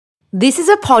This is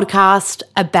a podcast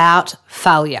about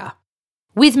failure.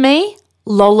 With me,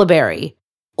 Lola Berry,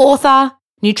 author,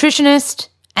 nutritionist,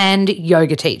 and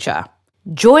yoga teacher.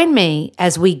 Join me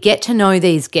as we get to know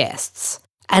these guests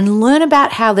and learn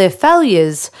about how their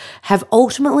failures have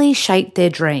ultimately shaped their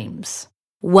dreams.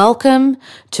 Welcome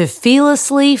to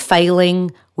Fearlessly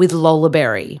Failing with Lola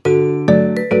Berry.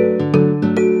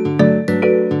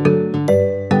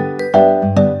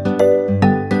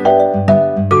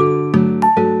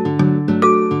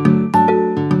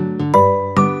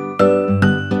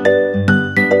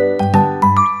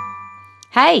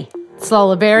 Hey, it's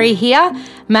Lola Berry here.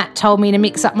 Matt told me to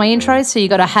mix up my intros, so you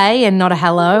got a hey and not a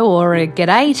hello or a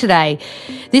g'day today.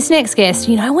 This next guest,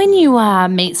 you know when you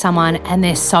meet someone and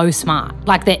they're so smart,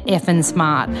 like they're effing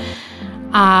smart.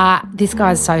 This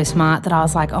guy's so smart that I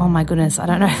was like, oh my goodness, I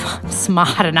don't know if I'm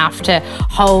smart enough to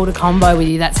hold a combo with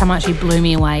you. That's how much he blew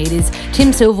me away. It is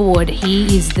Tim Silverwood.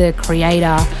 He is the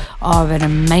creator of an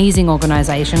amazing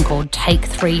organisation called Take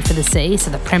 3 for the Sea.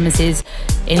 So the premise is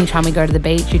anytime we go to the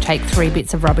beach, you take 3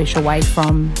 bits of rubbish away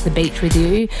from the beach with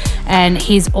you. And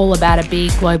he's all about a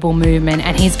big global movement,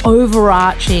 and his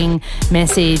overarching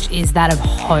message is that of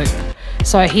hope.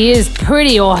 So he is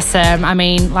pretty awesome. I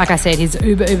mean, like I said, he's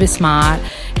uber smart.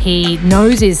 He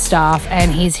knows his stuff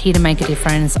and he's here to make a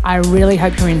difference. I really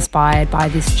hope you're inspired by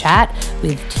this chat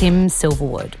with Tim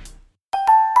Silverwood.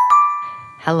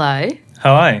 Hello.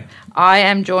 Hi. I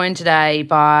am joined today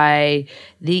by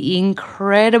the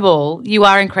incredible, you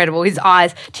are incredible.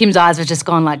 Tim's eyes have just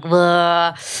gone like,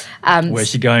 where's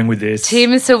she going with this?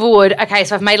 Tim Silverwood. Okay,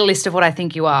 so I've made a list of what I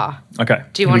think you are. Okay.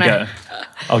 Do you want to?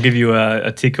 I'll give you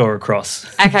a tick or a cross.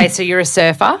 Okay, so you're a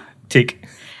surfer. Tick.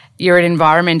 You're an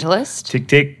environmentalist. Tick,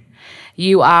 tick.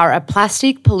 You are a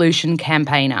plastic pollution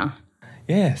campaigner.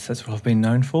 Yes, that's what I've been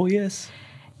known for, yes.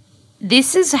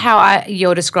 This is how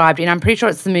you're described in, I'm pretty sure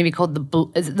it's the movie called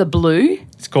is it The Blue?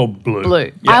 It's called Blue. Blue.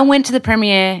 Yep. I went to the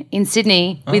premiere in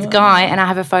Sydney with Guy and I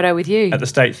have a photo with you. At the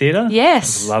State Theatre? Yes.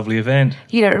 It was a lovely event.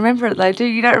 You don't remember it though, do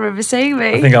you? You don't remember seeing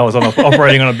me? I think I was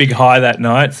operating on a big high that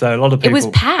night, so a lot of people... It was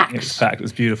packed. It was packed. It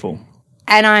was beautiful.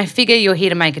 And I figure you're here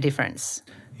to make a difference.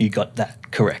 You got that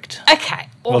correct. Okay,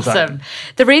 awesome. Well done.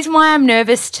 The reason why I'm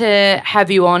nervous to have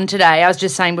you on today, I was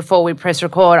just saying before we press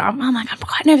record, I'm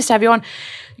quite nervous to have you on.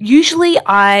 Usually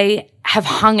I have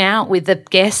hung out with the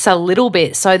guests a little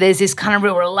bit, so there's this kind of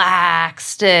real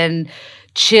relaxed and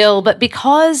chill. But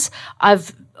because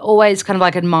I've always kind of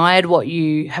like admired what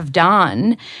you have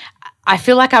done, I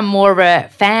feel like I'm more of a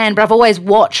fan, but I've always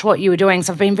watched what you were doing,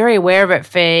 so I've been very aware of it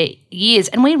for years.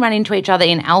 And we ran into each other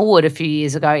in Elwood a few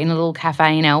years ago in a little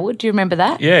cafe in Elwood. Do you remember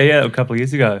that? Yeah, a couple of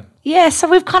years ago. Yeah, so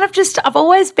we've kind of I've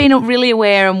always been really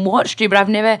aware and watched you, but I've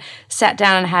never sat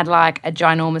down and had like a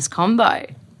ginormous combo.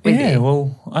 Yeah,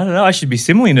 well, I don't know. I should be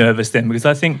similarly nervous then, because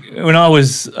I think when I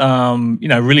was,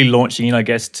 really launching, I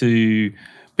guess, to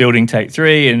building Take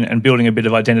 3 and building a bit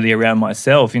of identity around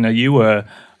myself, you were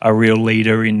a real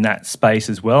leader in that space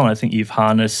as well. And I think you've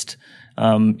harnessed,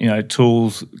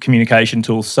 communication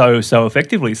tools so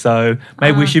effectively. So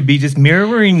maybe we should be just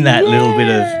mirroring that little bit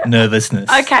of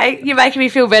nervousness. Okay, you're making me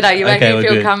feel better. You're making me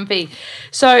feel good. comfy.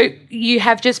 So you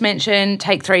have just mentioned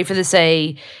Take 3 for the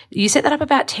Sea. You set that up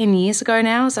about 10 years ago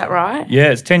now, is that right? Yeah,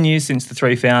 it's 10 years since the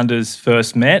 3 founders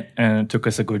first met, and it took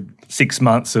us a good 6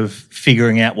 months of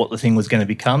figuring out what the thing was going to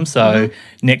become. So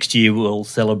next year we'll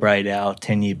celebrate our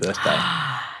 10-year birthday.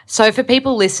 So for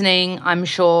people listening, I'm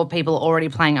sure people are already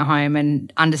playing at home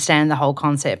and understand the whole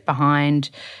concept behind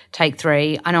Take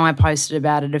 3. I know I posted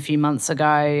about it a few months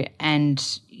ago,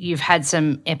 and you've had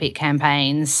some epic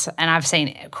campaigns, and I've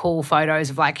seen cool photos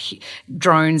of like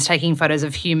drones taking photos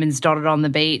of humans dotted on the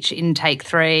beach in Take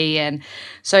 3. And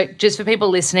so just for people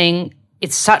listening,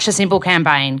 it's such a simple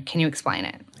campaign. Can you explain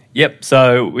it? Yep.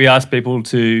 So we ask people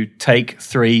to take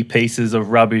 3 pieces of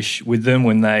rubbish with them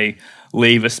when they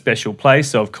leave a special place.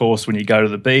 So, of course, when you go to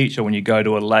the beach or when you go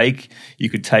to a lake, you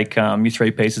could take your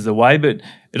 3 pieces away. But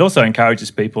it also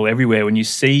encourages people everywhere when you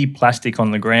see plastic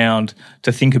on the ground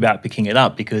to think about picking it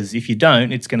up, because if you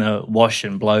don't, it's going to wash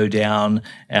and blow down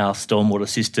our stormwater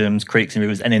systems, creeks and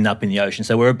rivers, and end up in the ocean.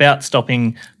 So we're about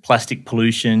stopping plastic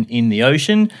pollution in the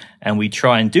ocean, and we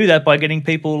try and do that by getting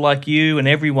people like you and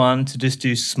everyone to just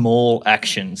do small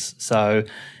actions. So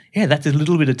yeah, that's a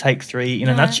little bit of Take 3 in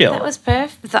a nutshell. That was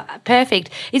perfect.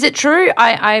 Is it true?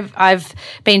 I've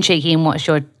been cheeky and watched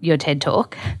your TED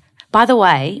Talk. By the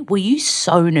way, were you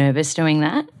so nervous doing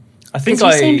that? I think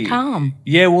you seemed calm.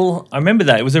 Yeah, well, I remember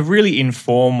that. It was a really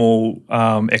informal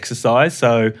exercise.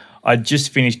 So I'd just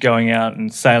finished going out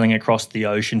and sailing across the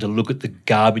ocean to look at the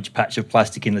garbage patch of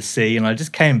plastic in the sea, and I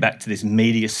just came back to this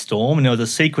media storm, and there was a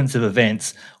sequence of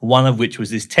events, one of which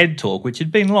was this TED Talk, which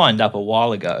had been lined up a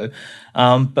while ago,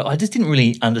 but I just didn't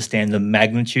really understand the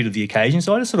magnitude of the occasion,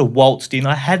 so I just sort of waltzed in.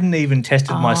 I hadn't even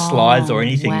tested my slides or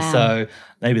anything, wow. So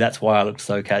maybe that's why I looked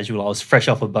so casual. I was fresh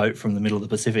off a boat from the middle of the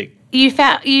Pacific.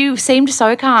 You seemed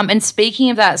so calm. And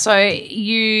speaking of that, so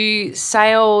you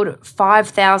sailed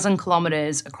 5,000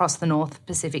 kilometres across the North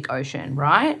Pacific Ocean,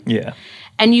 right? Yeah.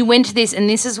 And you went to this, and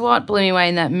this is what blew me away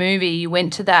in that movie. You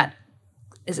went to that,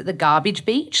 is it the garbage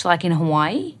beach, like in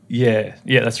Hawaii? Yeah,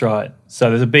 that's right. So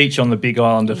there's a beach on the big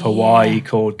island of Hawaii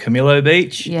called Camilo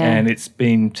Beach, and it's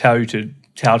been touted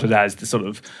as the sort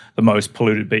of the most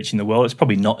polluted beach in the world. It's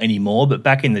probably not anymore, but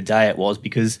back in the day it was,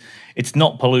 because it's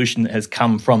not pollution that has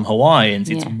come from Hawaiians.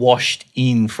 It's washed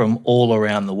in from all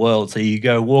around the world. So you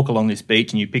go walk along this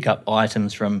beach and you pick up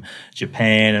items from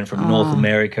Japan and from North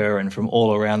America and from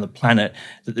all around the planet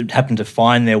that happen to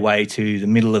find their way to the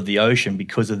middle of the ocean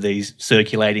because of these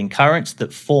circulating currents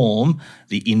that form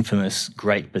the infamous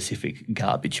Great Pacific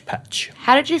Garbage Patch.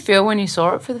 How did you feel when you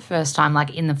saw it for the first time,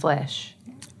 like in the flesh?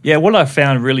 Yeah, what I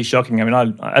found really shocking, I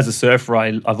mean, as a surfer,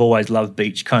 I've always loved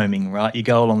beach combing, right? You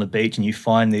go along the beach and you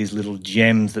find these little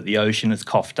gems that the ocean has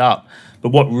coughed up. But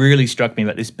what really struck me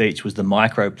about this beach was the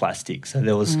microplastic. So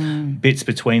there was bits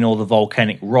between all the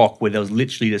volcanic rock where there was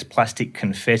literally this plastic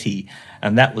confetti,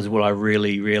 and that was what I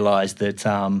really realised that,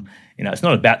 it's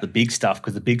not about the big stuff,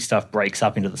 because the big stuff breaks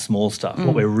up into the small stuff.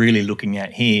 What we're really looking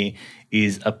at here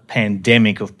is a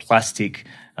pandemic of plastic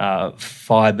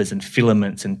fibres and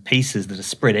filaments and pieces that are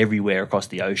spread everywhere across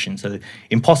the ocean. So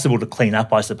impossible to clean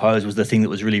up, I suppose, was the thing that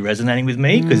was really resonating with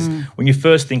me, because when you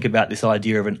first think about this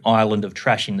idea of an island of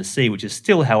trash in the sea, which is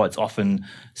still how it's often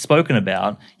spoken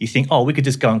about, you think, oh, we could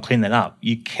just go and clean that up.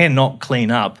 You cannot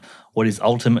clean up what is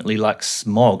ultimately like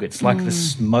smog. It's like the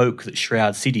smoke that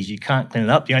shrouds cities. You can't clean it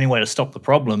up. The only way to stop the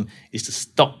problem is to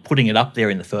stop putting it up there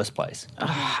in the first place.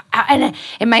 And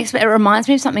it reminds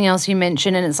me of something else you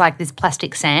mentioned, and it's like this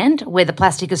plastic sand, where the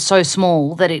plastic is so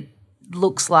small that it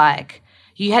looks like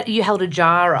you held a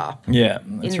jar up. Yeah,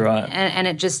 that's right. And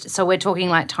it just, so we're talking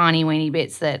like tiny weeny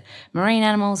bits that marine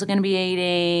animals are going to be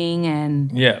eating,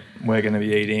 and we're going to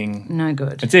be eating. No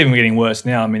good. It's even getting worse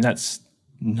now. I mean, that's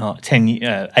not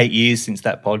 8 years since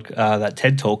that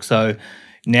TED Talk. So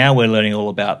now we're learning all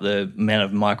about the amount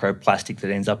of microplastic that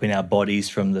ends up in our bodies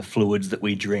from the fluids that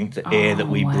we drink, the air that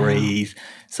we breathe.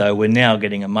 So we're now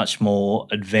getting a much more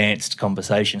advanced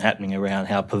conversation happening around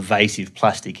how pervasive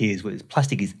plastic is.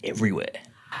 Plastic is everywhere.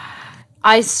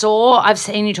 I've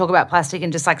seen you talk about plastic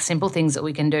and just like simple things that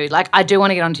we can do. Like, I do want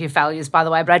to get onto your failures, by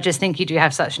the way, but I just think you do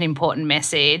have such an important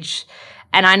message.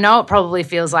 And I know it probably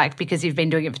feels like because you've been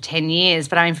doing it for 10 years,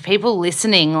 but I mean, for people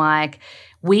listening, like,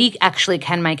 we actually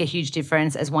can make a huge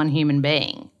difference as one human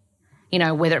being,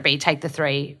 whether it be take the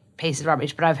 3 pieces of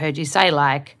rubbish, but I've heard you say,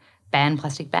 like, ban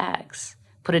plastic bags,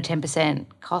 put a 10%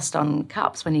 cost on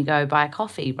cups when you go buy a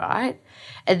coffee, right?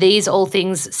 Are these all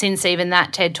things since even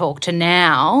that TED Talk to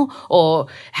now, or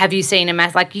have you seen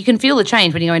like, you can feel the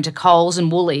change when you go into Coles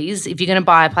and Woolies. If you're going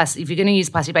to use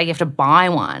a plastic bag, you have to buy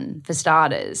one for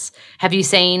starters. Have you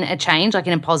seen a change, like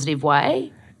in a positive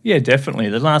way? Yeah, definitely.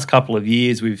 The last couple of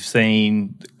years we've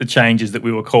seen the changes that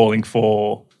we were calling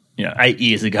for, 8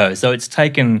 years ago. So it's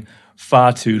taken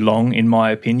far too long, in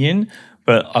my opinion,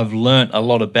 but I've learnt a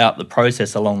lot about the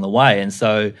process along the way. And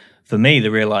so for me, the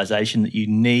realisation that you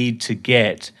need to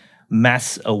get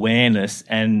mass awareness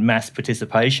and mass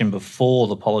participation before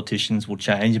the politicians will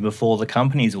change and before the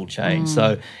companies will change.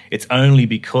 So it's only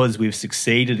because we've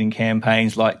succeeded in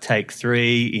campaigns like Take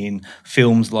 3, in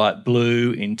films like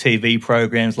Blue, in TV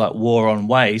programs like War on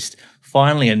Waste,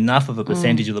 finally enough of a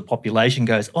percentage of the population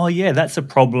goes, oh, yeah, that's a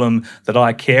problem that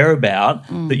I care about,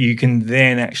 that you can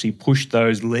then actually push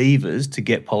those levers to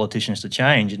get politicians to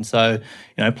change. And so,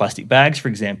 plastic bags, for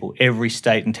example, every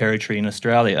state and territory in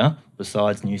Australia,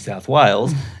 besides New South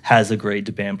Wales, has agreed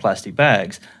to ban plastic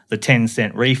bags. The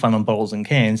 10-cent refund on bottles and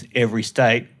cans, every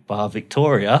state, bar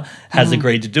Victoria, has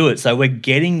agreed to do it. So we're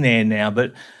getting there now,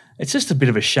 but it's just a bit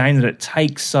of a shame that it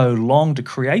takes so long to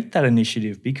create that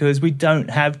initiative, because we don't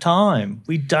have time.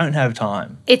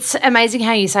 It's amazing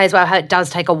how you say as well how it does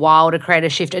take a while to create a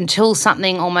shift until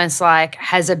something almost like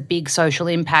has a big social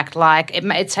impact. Like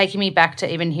it's taking me back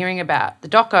to even hearing about the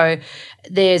doco.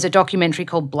 There's a documentary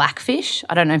called Blackfish.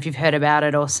 I don't know if you've heard about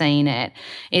it or seen it.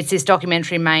 It's this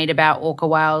documentary made about orca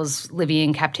whales living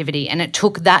in captivity, and it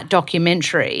took that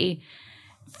documentary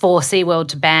for SeaWorld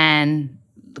to ban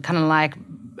kind of like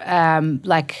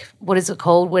like, what is it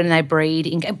called when they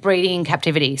breeding in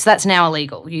captivity. So that's now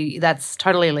illegal. That's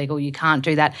totally illegal. You can't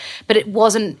do that. But it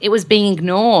was being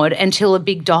ignored until a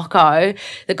big doco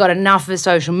that got enough of a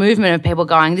social movement of people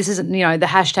going, this isn't, the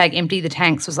hashtag empty the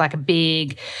tanks was like a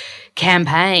big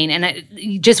campaign.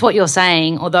 And just what you're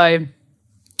saying, although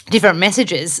different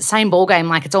messages, same ball game.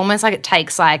 Like, it's almost like it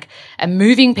takes like a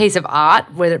moving piece of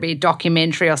art, whether it be a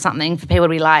documentary or something, for people to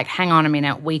be like, hang on a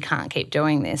minute, we can't keep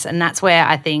doing this. And that's where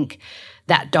I think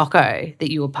that doco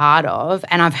that you were part of,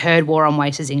 and I've heard War on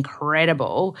Waste is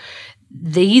incredible.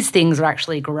 These things are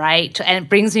actually great. And it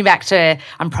brings me back to,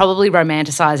 I'm probably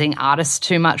romanticizing artists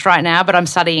too much right now, but I'm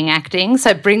studying acting.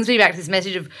 So it brings me back to this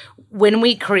message of when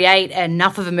we create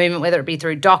enough of a movement, whether it be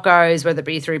through docos, whether it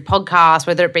be through podcasts,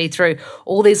 whether it be through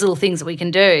all these little things that we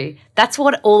can do, that's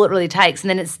all it really takes. And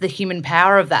then it's the human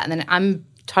power of that. And then I'm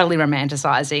totally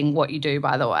romanticizing what you do,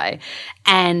 by the way,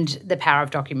 and the power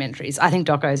of documentaries. I think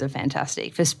docos are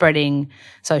fantastic for spreading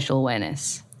social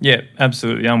awareness. Yeah,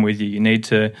 absolutely. I'm with you. You need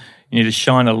to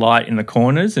shine a light in the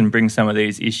corners and bring some of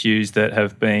these issues that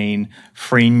have been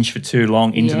fringe for too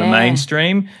long into the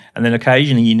mainstream. And then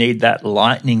occasionally you need that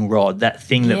lightning rod, that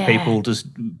thing that people just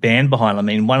band behind. I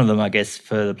mean, one of them, I guess,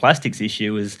 for the plastics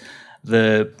issue is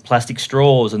the plastic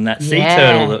straws and that sea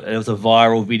turtle. There was a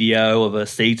viral video of a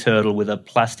sea turtle with a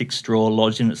plastic straw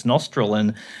lodged in its nostril,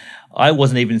 and I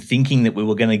wasn't even thinking that we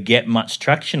were going to get much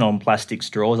traction on plastic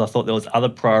straws. I thought there was other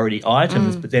priority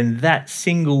items, but then that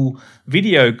single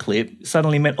video clip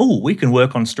suddenly meant, we can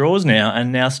work on straws now.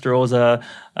 And now straws are,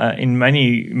 in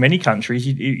many countries,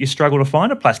 you struggle to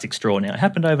find a plastic straw now. It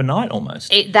happened overnight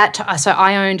almost. So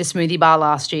I owned a smoothie bar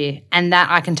last year, and that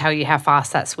I can tell you how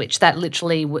fast that switched. That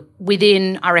literally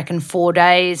within, I reckon, 4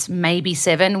 days, maybe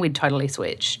 7, we'd totally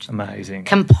switched. Amazing.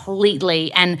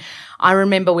 Completely. And I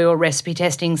remember we were recipe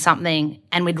testing something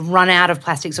and we'd run out of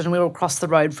plastic straws, and we were across the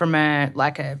road from a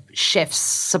chef's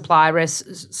supply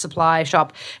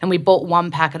shop, and we bought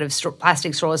one packet of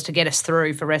plastic straws to get us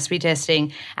through for recipe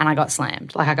testing, and I got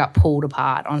slammed. I got pulled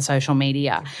apart on social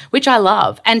media, which I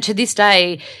love. And to this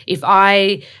day, if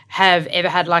I have ever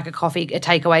had a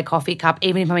takeaway coffee cup,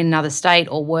 even if I'm in another state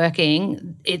or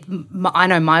working, I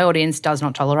know my audience does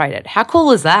not tolerate it. How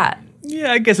cool is that?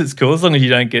 Yeah, I guess it's cool as long as you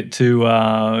don't get too,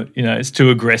 it's too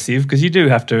aggressive, because you do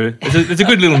have to. There's a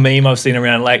good little meme I've seen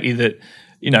around lately that,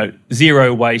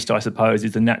 zero waste, I suppose,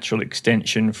 is the natural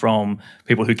extension from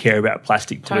people who care about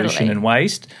plastic pollution and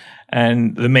waste.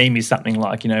 And the meme is something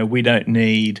like, we don't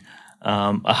need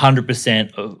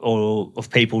 100% of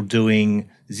people doing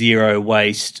zero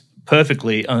waste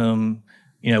perfectly.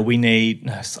 We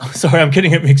need. Sorry, I'm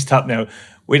getting it mixed up now.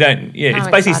 We don't. Yeah, it's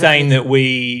basically saying that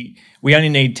we only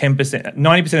need 10%.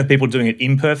 90% of people doing it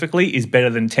imperfectly is better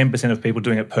than 10% of people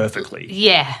doing it perfectly.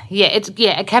 Yeah.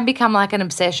 It can become like an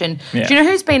obsession. Yeah. Do you know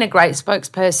who's been a great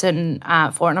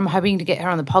spokesperson for it? And I'm hoping to get her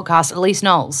on the podcast. Elise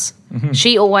Knowles. Mm-hmm.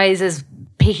 She always is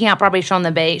picking up rubbish on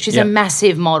the beach. She's a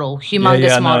massive model,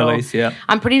 humongous model. Elise,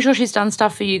 I'm pretty sure she's done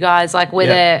stuff for you guys, like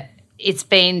whether it's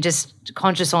been just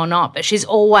conscious or not, but she's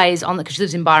always on because she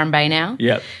lives in Byron Bay now.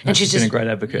 Yeah, and she's been a great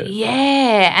advocate.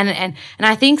 Yeah, and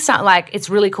I think it's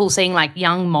really cool seeing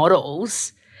young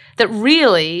models that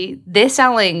really they're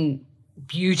selling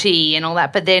beauty and all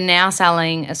that, but they're now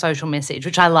selling a social message,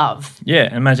 which I love. Yeah,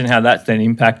 and imagine how that's then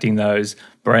impacting those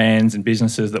brands and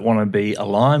businesses that want to be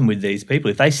aligned with these people.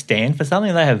 If they stand for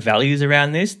something, they have values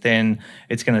around this, then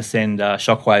it's going to send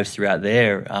shockwaves throughout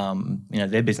their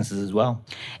businesses as well.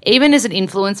 Even as an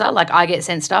influencer, I get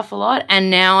sent stuff a lot, and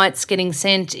now it's getting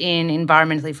sent in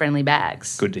environmentally friendly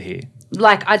bags. Good to hear.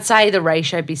 I'd say the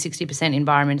ratio would be 60%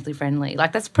 environmentally friendly.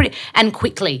 That's pretty – and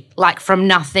quickly, from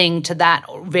nothing to that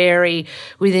very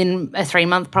within a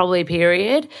 3-month probably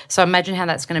period. So imagine how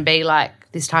that's going to be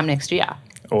this time next year.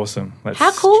 Awesome. Let's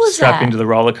how cool is strap that? into the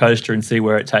roller coaster and see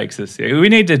where it takes us. Yeah, we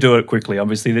need to do it quickly.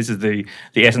 Obviously, this is the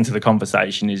essence of the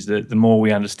conversation, is that the more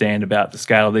we understand about the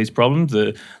scale of these problems,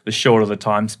 the shorter the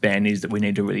time span is that we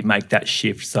need to really make that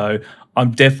shift. So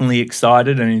I'm definitely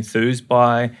excited and enthused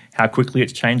by how quickly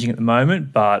it's changing at the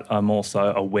moment, but I'm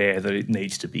also aware that it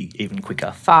needs to be even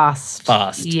quicker.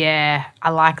 Fast. Yeah, I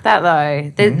like that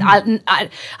though. I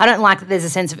don't like that there's a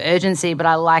sense of urgency, but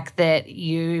I like that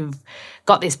you've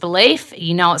got this belief,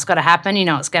 it's got to happen,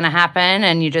 it's going to happen,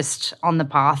 and you're just on the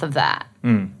path of that.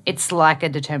 It's like a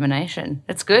determination.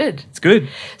 It's good. It's good.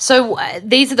 So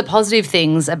these are the positive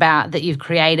things about that you've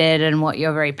created and what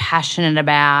you're very passionate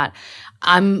about.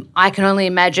 I can only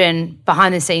imagine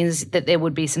behind the scenes that there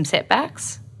would be some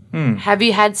setbacks. Have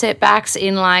you had setbacks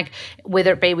in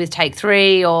whether it be with Take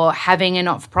 3 or having a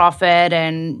not-for-profit,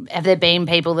 and have there been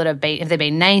people that have there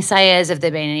been naysayers? Have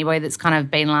there been anybody that's kind of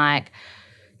been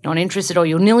not interested, or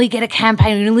you'll nearly get a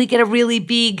campaign, you'll nearly get a really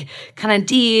big kind of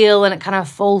deal and it kind of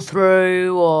fall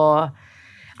through, or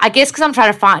I guess because I'm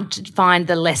trying to find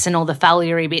the lesson or the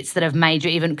failure bits that have made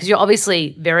you, even because you're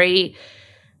obviously very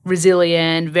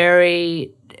resilient,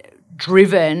 very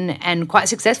driven and quite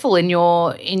successful in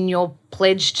your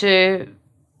pledge to,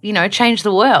 change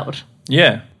the world.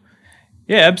 Yeah.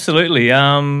 Yeah, absolutely.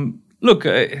 Look,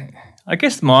 I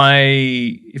guess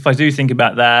if I do think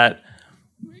about that,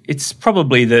 it's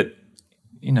probably that,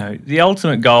 the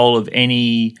ultimate goal of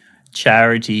any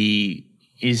charity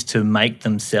is to make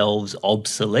themselves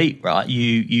obsolete, right?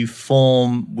 You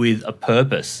form with a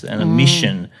purpose and a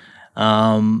mission.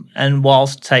 And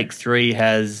whilst Take 3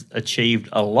 has achieved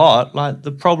a lot, like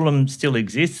the problem still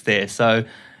exists there. So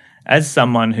as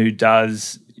someone who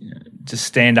does to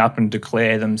stand up and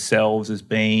declare themselves as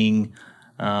being,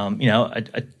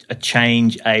 a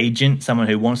change agent, someone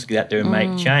who wants to get out there and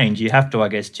make change, you have to, I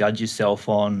guess, judge yourself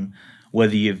on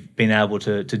whether you've been able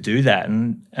to do that.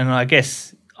 And I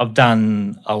guess I've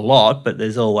done a lot, but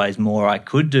there's always more I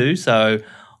could do. So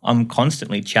I'm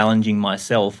constantly challenging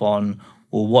myself on,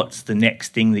 well, what's the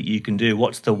next thing that you can do?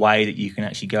 What's the way that you can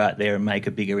actually go out there and make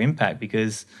a bigger impact?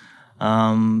 Because,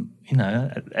 at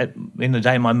the end of the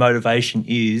day, my motivation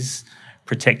is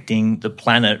protecting the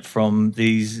planet from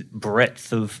these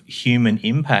breadth of human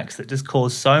impacts that just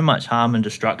cause so much harm and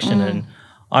destruction. And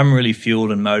I'm really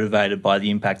fueled and motivated by the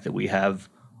impact that we have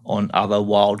on other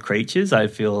wild creatures. I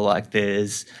feel like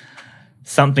there's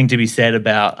something to be said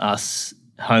about us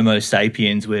Homo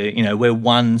sapiens where, we're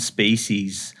one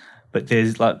species, but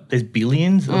there's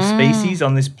billions of species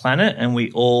on this planet, and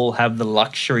we all have the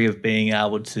luxury of being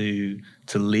able to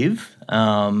live.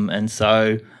 And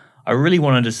so I really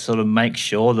wanted to sort of make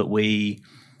sure that we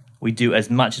do as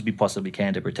much as we possibly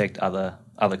can to protect other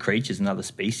creatures and other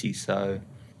species. So,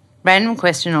 random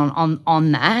question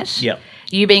on that. Yep.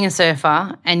 You being a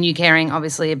surfer and you caring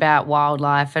obviously about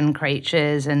wildlife and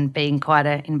creatures and being quite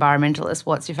an environmentalist,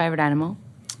 what's your favourite animal?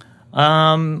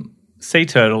 Sea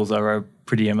turtles are a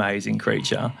pretty amazing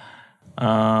creature. They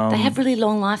have really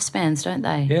long lifespans, don't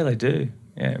they? Yeah, they do.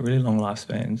 Yeah, really long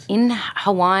lifespans. In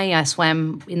Hawaii, I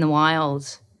swam in the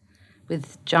wild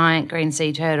with giant green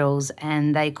sea turtles,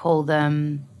 and they call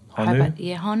them Honu.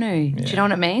 Honu. Yeah. Do you know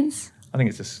what it means? I think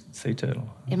it's a sea turtle.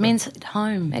 It means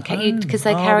home because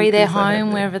they carry their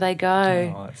home wherever they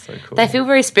go. Oh, that's so cool. They feel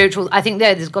very spiritual. I think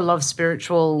there's got a lot of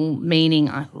spiritual meaning.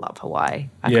 I love Hawaii.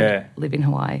 I could live in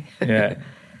Hawaii. Yeah,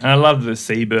 and I love the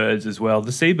seabirds as well.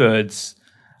 The seabirds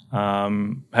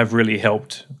have really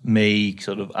helped me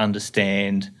sort of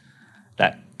understand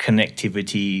that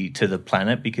connectivity to the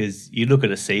planet, because you look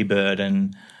at a seabird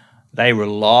and they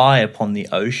rely upon the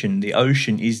ocean. The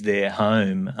ocean is their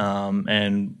home,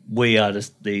 and we are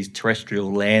just these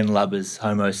terrestrial landlubbers,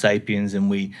 Homo sapiens, and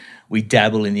we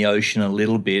dabble in the ocean a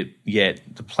little bit, yet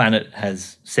the planet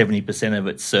has 70% of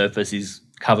its surface is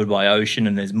covered by ocean,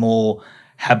 and there's more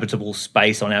habitable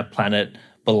space on our planet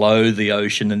below the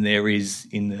ocean than there is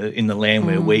in the land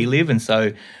where we live. And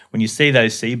so when you see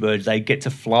those seabirds, they get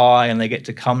to fly and they get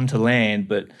to come to land,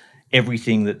 but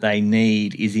everything that they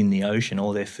need is in the ocean,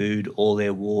 all their food, all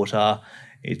their water.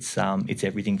 It's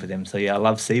everything for them. So, yeah, I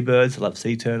love seabirds, I love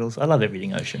sea turtles, I love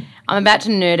everything ocean. I'm about to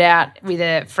nerd out with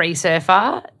a free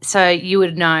surfer. So you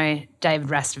would know David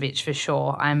Rastovich for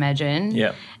sure, I imagine.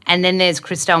 Yep. And then there's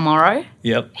Christel Morrow.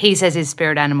 Yep. He says his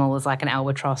spirit animal is like an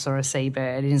albatross or a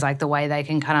seabird. And it's like the way they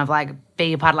can kind of like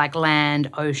be a part of like land,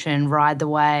 ocean, ride the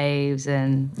waves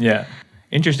and... Yeah.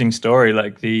 Interesting story,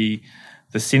 like the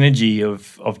synergy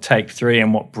of Take 3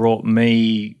 and what brought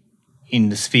me in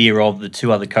the sphere of the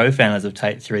two other co-founders of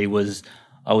Take 3 was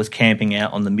I was camping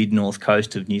out on the mid-north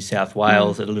coast of New South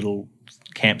Wales at a little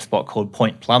camp spot called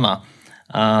Point Plummer.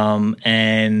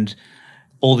 And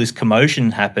all this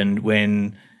commotion happened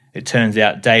when it turns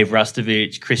out Dave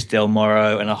Rustovich, Christel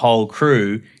Morrow and a whole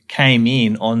crew came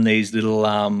in on these little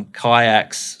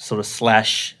kayaks sort of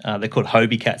slash, they're called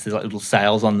Hobie cats, there's like little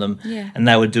sails on them. Yeah. And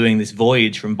they were doing this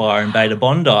voyage from Byron Bay to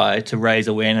Bondi to raise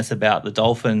awareness about the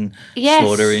dolphin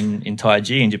slaughter in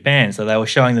Taiji in Japan. So they were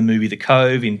showing the movie The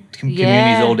Cove in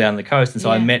communities all down the coast. And so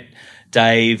I met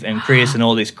Dave and Chris and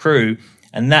all this crew,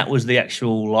 and that was the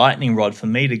actual lightning rod for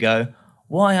me to go,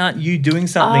 why aren't you doing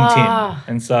something, Tim?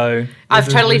 And so... I've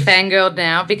totally fangirled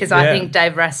now because I think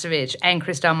Dave Rastovich and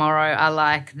Christel Morrow are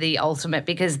like the ultimate,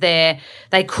 because they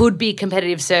could be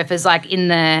competitive surfers like in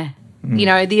the you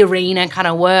know, the arena kind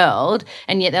of world,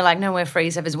 and yet they're like, no, we're free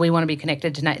surfers. We want to be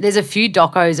connected to nature. There's a few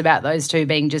docos about those two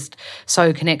being just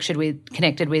so connected with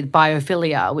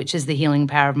biophilia, which is the healing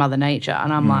power of Mother Nature.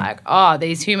 And I'm like, oh,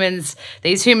 these humans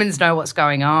know what's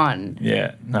going on.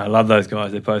 Yeah, no, I love those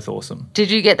guys. They're both awesome. Did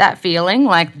you get that feeling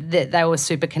like that they were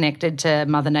super connected to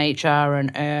Mother Nature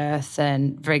and Earth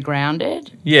and very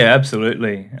grounded? Yeah,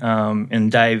 absolutely.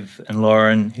 And Dave and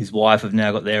Lauren, his wife, have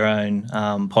now got their own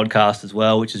podcast as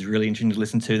well, which is really interesting to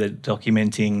listen to. They're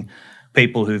documenting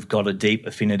people who've got a deep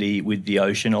affinity with the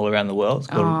ocean all around the world. It's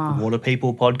called Water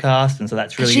People podcast, and so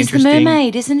that's really interesting. She's the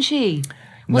mermaid, isn't she?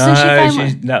 Wasn't she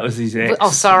famous? That was his ex. Oh,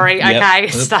 sorry. Yep. Okay,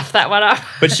 stuff that one up.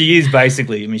 But she is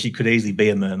basically, I mean, she could easily be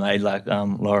a mermaid like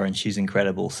Lauren. She's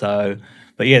incredible. So,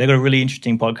 but yeah, they've got a really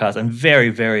interesting podcast and very,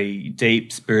 very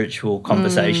deep spiritual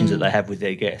conversations that they have with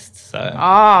their guests. So,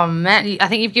 oh, Matt, I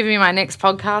think you've given me my next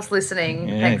podcast listening.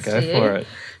 Yeah, Thanks go to you. for it.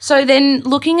 So then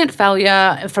looking at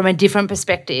failure from a different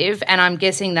perspective, and I'm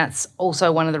guessing that's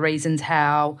also one of the reasons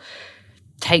how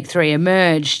Take 3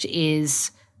 emerged,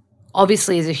 is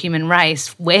obviously as a human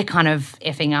race, we're kind of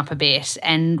effing up a bit,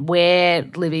 and we're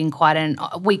living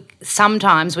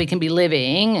sometimes we can be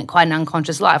living quite an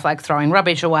unconscious life, like throwing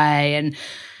rubbish away and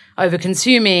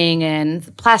over-consuming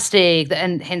and plastic,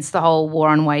 and hence the whole war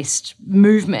on waste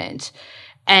movement.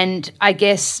 And I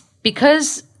guess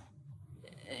because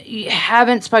you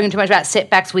haven't spoken too much about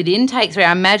setbacks within Take 3,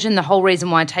 I imagine the whole reason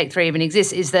why Take 3 even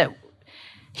exists is that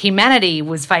humanity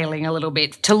was failing a little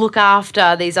bit to look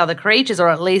after these other creatures, or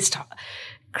at least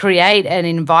create an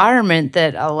environment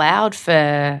that allowed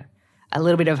for a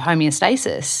little bit of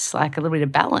homeostasis, like a little bit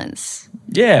of balance.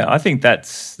 Yeah, I think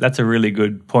that's a really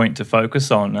good point to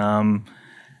focus on.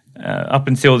 Up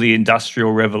until the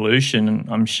Industrial Revolution,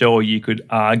 I'm sure you could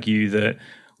argue that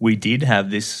we did have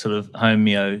this sort of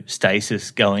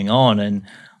homeostasis going on, and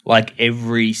like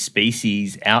every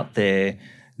species out there,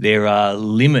 there are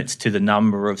limits to the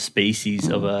number of species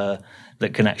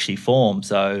that can actually form.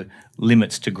 So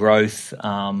limits to growth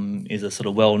is a sort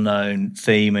of well-known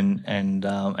theme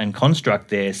and construct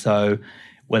there. So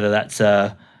whether that's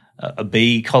a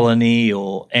bee colony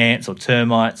or ants or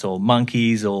termites or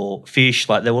monkeys or fish,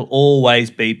 like there will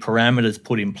always be parameters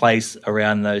put in place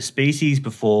around those species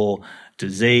before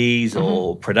disease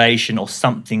or predation or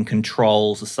something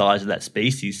controls the size of that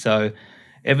species. So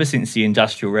ever since the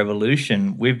Industrial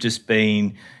Revolution, we've just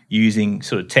been using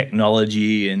sort of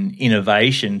technology and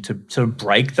innovation to sort of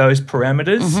break those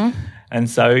parameters. And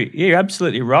so, yeah, you're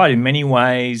absolutely right. In many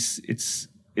ways, it's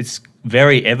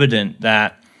very evident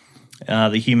that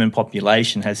the human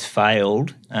population has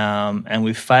failed, and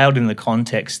we've failed in the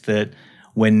context that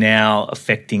we're now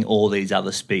affecting all these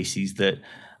other species that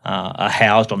are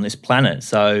housed on this planet.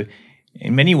 So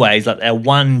in many ways, like our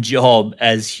one job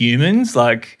as humans,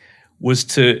 was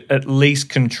to at least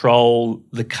control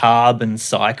the carbon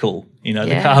cycle. You know,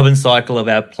 the carbon cycle of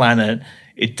our planet,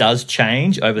 it does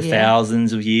change over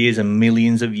thousands of years and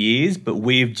millions of years, but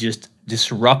we've just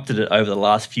disrupted it over the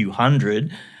last few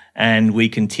hundred, and we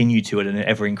continue to at an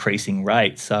ever-increasing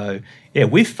rate. So, yeah,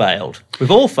 we've failed.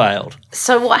 We've all failed.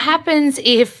 So what happens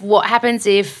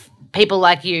if people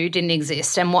like you didn't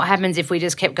exist, and what happens if we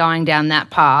just kept going down that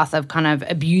path of kind of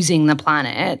abusing the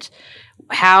planet?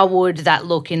 How would that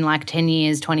look in like 10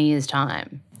 years, 20 years'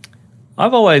 time?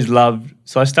 I've always loved,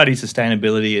 so I studied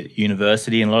sustainability at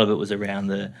university, and a lot of it was around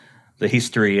the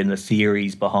history and the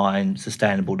theories behind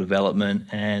sustainable development.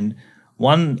 And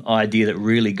one idea that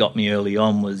really got me early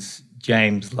on was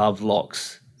James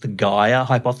Lovelock's the Gaia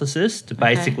hypothesis, to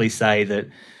basically say that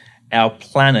our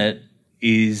planet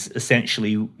is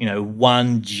essentially,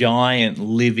 one giant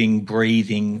living,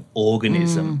 breathing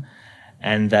organism.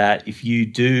 And that if you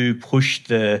do push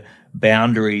the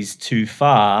boundaries too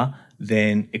far,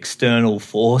 then external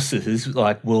forces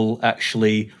will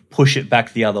actually push it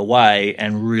back the other way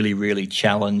and really, really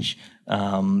challenge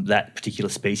that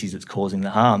particular species that's causing the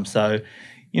harm. So,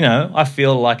 I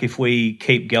feel like if we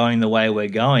keep going the way we're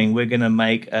going, we're going to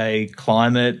make a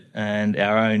climate and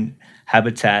our own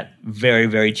habitat very,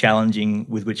 very challenging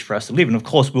with which for us to live. And of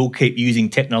course, we'll keep using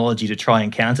technology to try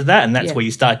and counter that. And that's where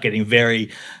you start getting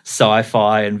very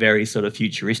sci-fi and very sort of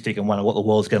futuristic and wonder what the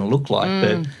world's going to look like.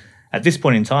 But at this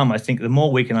point in time, I think the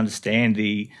more we can understand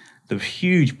the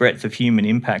huge breadth of human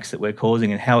impacts that we're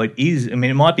causing and how it is, I mean,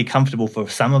 it might be comfortable for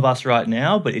some of us right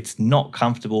now, but it's not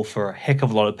comfortable for a heck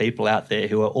of a lot of people out there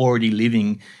who are already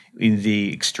living in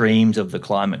the extremes of the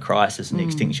climate crisis and the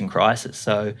extinction crisis.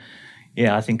 So,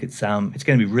 yeah, I think it's going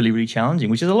to be really, really challenging,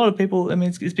 which is a lot of people, I mean,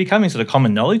 it's becoming sort of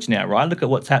common knowledge now, right? Look at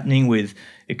what's happening with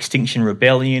Extinction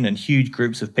Rebellion and huge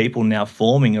groups of people now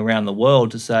forming around the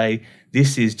world to say,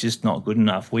 this is just not good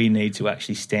enough. We need to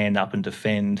actually stand up and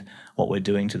defend what we're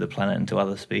doing to the planet and to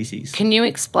other species. Can you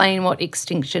explain what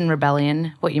Extinction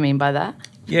Rebellion, what you mean by that?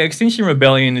 Yeah, Extinction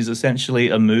Rebellion is essentially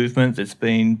a movement that's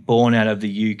been born out of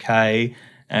the UK,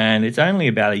 and it's only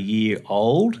about a year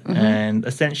old. And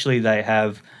essentially they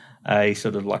have a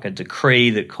sort of like a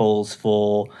decree that calls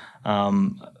for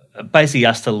basically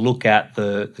us to look at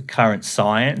the current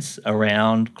science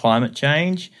around climate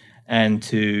change and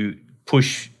to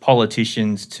push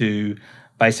politicians to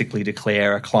basically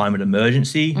declare a climate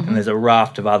emergency. And there's a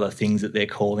raft of other things that they're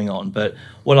calling on. But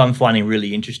what I'm finding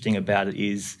really interesting about it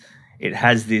is it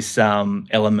has this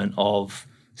element of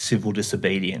civil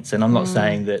disobedience. And I'm not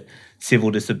saying that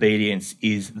civil disobedience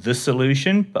is the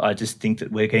solution, but I just think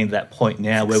that we're getting to that point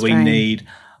now where we need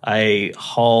a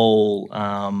whole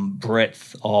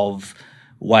breadth of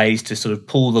ways to sort of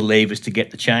pull the levers to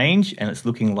get the change. And it's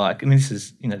looking like, I mean, this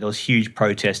is, there was huge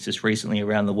protests just recently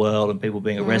around the world and people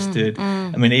being arrested.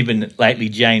 I mean, even lately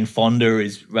Jane Fonda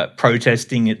is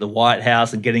protesting at the White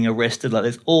House and getting arrested. Like,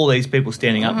 there's all these people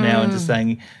standing up now and just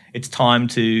saying it's time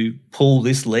to pull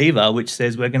this lever, which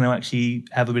says we're going to actually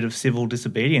have a bit of civil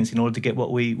disobedience in order to get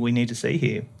what we need to see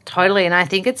here. Totally. And I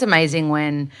think it's amazing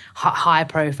when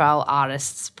high-profile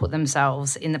artists put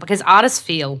themselves in because artists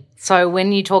feel. So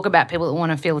when you talk about people that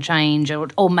want to feel change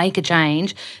or make a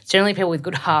change, it's generally people with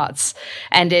good hearts.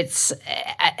 And it's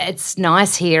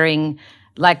nice hearing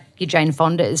like your Jane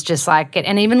Fonda is just like it.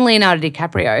 And even Leonardo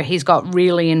DiCaprio, he's got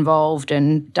really involved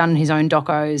and done his own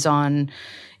docos on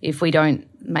if we don't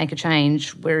make a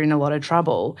change, we're in a lot of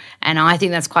trouble. And I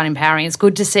think that's quite empowering. It's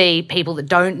good to see people that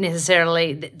don't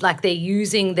necessarily, like they're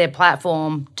using their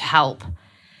platform to help.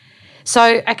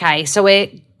 So, okay, so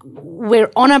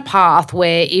we're on a path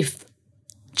where if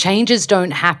changes don't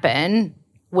happen,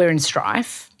 we're in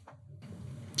strife.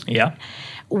 Yeah.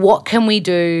 What can we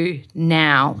do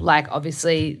now? Like,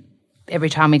 obviously, every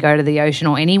time we go to the ocean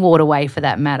or any waterway for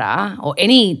that matter, or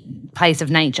any place of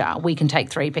nature, we can take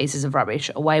 3 pieces of rubbish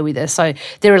away with us. So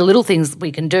there are little things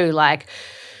we can do, like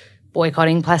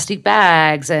boycotting plastic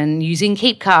bags and using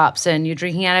keep cups, and you're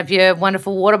drinking out of your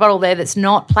wonderful water bottle there that's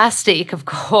not plastic, of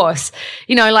course.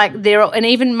 Like and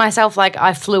even myself, like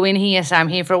I flew in here, so I'm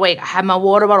here for a week. I had my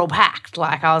water bottle packed.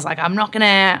 Like I was like, I'm not going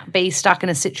to be stuck in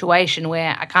a situation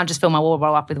where I can't just fill my water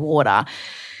bottle up with water.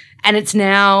 And it's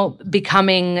now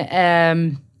becoming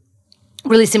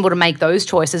really simple to make those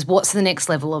choices. What's the next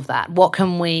level of that? What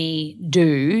can we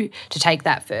do to take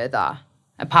that further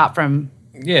apart from...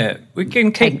 Yeah, we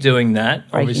can keep doing that.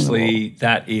 Obviously,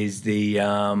 that is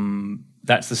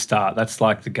that's the start. That's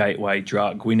like the gateway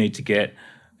drug. We need to get,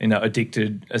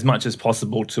 addicted as much as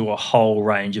possible to a whole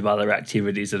range of other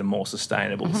activities that are more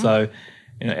sustainable. So,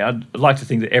 I'd like to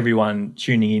think that everyone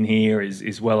tuning in here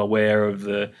is well aware of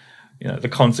the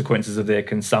consequences of their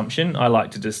consumption. I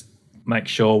like to just make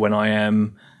sure when I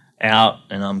am out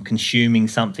and I'm consuming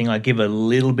something, I give a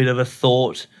little bit of a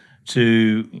thought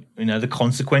to, the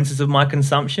consequences of my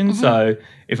consumption. So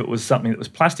if it was something that was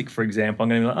plastic, for example, I'm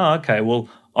going to be like, oh, okay, well,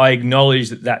 I acknowledge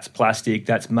that that's plastic,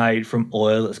 that's made from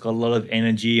oil, it's got a lot of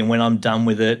energy, and when I'm done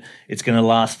with it, it's going to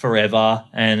last forever,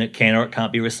 and it can or it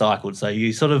can't be recycled. So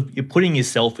you're putting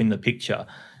yourself in the picture.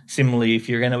 Similarly, if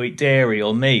you're going to eat dairy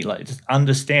or meat, like just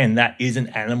understand that is an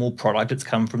animal product. It's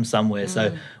come from somewhere.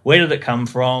 So where did it come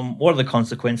from? What are the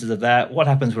consequences of that? What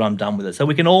happens when I'm done with it? So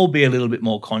we can all be a little bit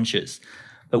more conscious.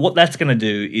 But what that's going to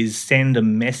do is send a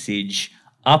message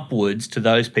upwards to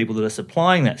those people that are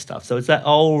supplying that stuff. So it's that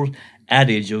old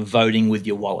adage of voting with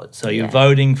your wallet. So you're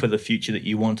voting for the future that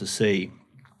you want to see.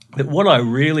 But what I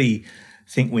really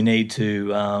think we need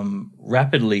to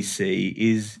rapidly see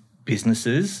is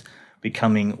businesses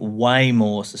becoming way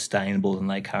more sustainable than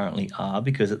they currently are,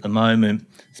 because at the moment,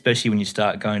 especially when you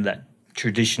start going to that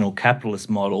traditional capitalist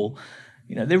model,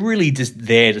 they're really just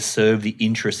there to serve the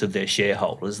interests of their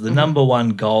shareholders. The number one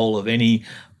goal of any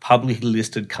publicly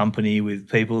listed company with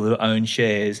people who own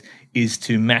shares is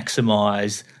to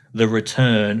maximise the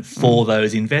return for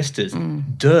those investors.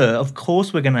 Duh, of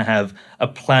course we're going to have a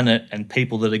planet and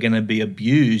people that are going to be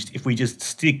abused if we just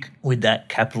stick with that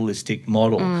capitalistic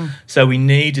model. So we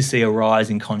need to see a rise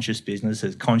in conscious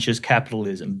businesses, conscious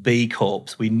capitalism, B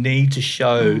Corps. We need to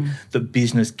show that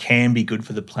business can be good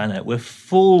for the planet. We're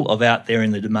full of out there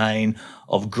in the domain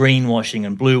of greenwashing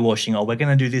and blue washing. Oh, we're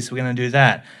going to do this, we're going to do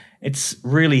that. It's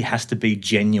really has to be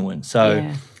genuine. So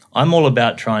I'm all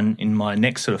about trying, in my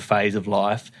next sort of phase of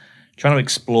life, trying to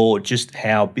explore just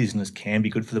how business can be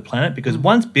good for the planet, because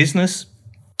once business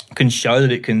can show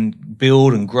that it can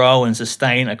build and grow and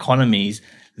sustain economies,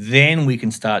 then we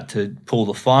can start to pull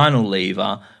the final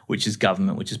lever, which is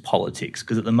government, which is politics.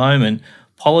 Because at the moment,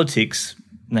 politics,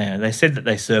 now, they said that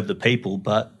they serve the people,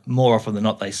 but more often than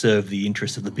not, they serve the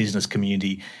interests of the business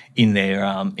community in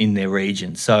their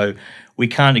region. So we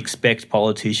can't expect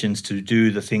politicians to do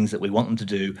the things that we want them to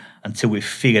do until we've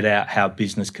figured out how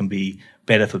business can be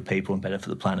better for people and better for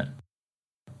the planet.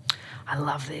 I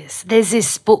love this. There's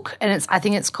this book, and I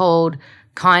think it's called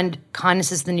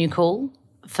Kindness is the New Cool,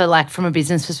 from a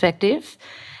business perspective.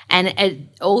 And it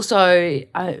also,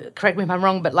 correct me if I'm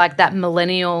wrong, but that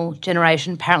millennial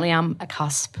generation, apparently I'm a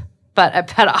cusp,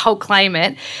 but I'll claim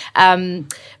it.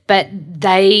 But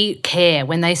they care.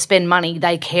 When they spend money,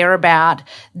 they care about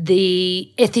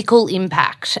the ethical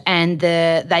impact, and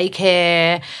they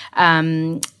care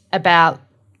about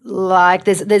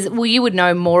you would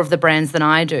know more of the brands than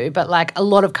I do, but a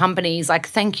lot of companies,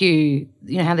 thank you,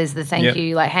 you know how there's the thank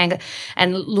you,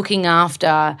 and looking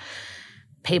after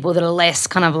people that are less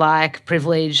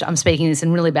privileged. I'm speaking this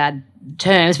in really bad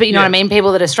terms, but you know what I mean?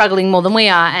 People that are struggling more than we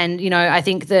are. And, I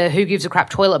think the Who Gives a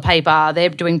Crap toilet paper, they're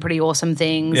doing pretty awesome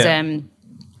things. Yeah.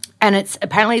 And it's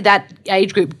apparently that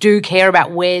age group do care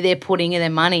about where they're putting their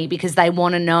money, because they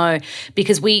want to know,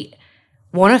 because we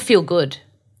want to feel good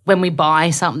when we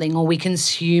buy something or we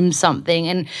consume something.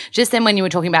 And just then when you were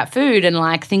talking about food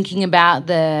and thinking about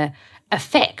the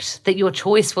effect that your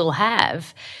choice will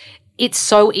have, it's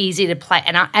so easy to play,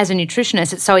 and as a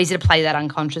nutritionist, it's so easy to play that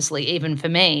unconsciously, even for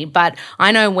me. But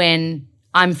I know when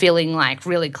I'm feeling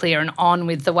really clear and on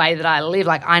with the way that I live,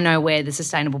 I know where the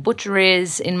sustainable butcher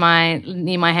is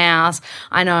near my house.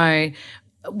 I know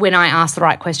when I ask the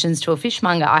right questions to a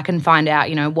fishmonger, I can find out,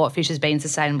 what fish has been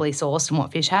sustainably sourced and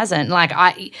what fish hasn't.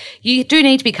 You do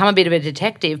need to become a bit of a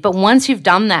detective, but once you've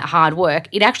done that hard work,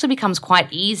 it actually becomes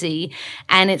quite easy,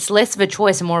 and it's less of a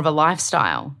choice and more of a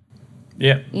lifestyle.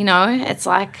 Yeah. It's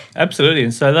Absolutely.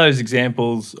 And so those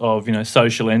examples of,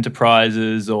 social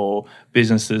enterprises or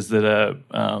businesses that are,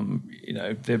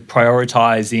 they're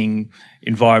prioritising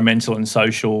environmental and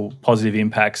social positive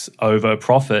impacts over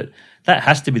profit, that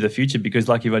has to be the future, because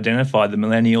you've identified, the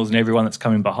millennials and everyone that's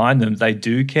coming behind them, they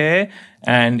do care.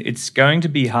 And it's going to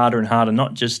be harder and harder,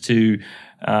 not just to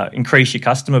increase your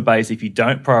customer base if you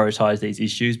don't prioritise these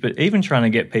issues, but even trying to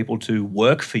get people to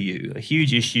work for you. A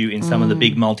huge issue in some of the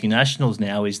big multinationals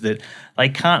now is that they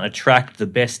can't attract the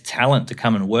best talent to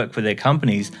come and work for their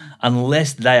companies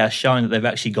unless they are showing that they've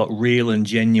actually got real and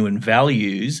genuine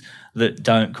values that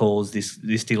don't cause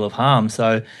this deal of harm.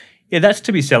 So, yeah, that's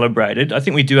to be celebrated. I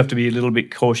think we do have to be a little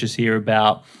bit cautious here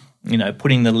about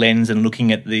putting the lens and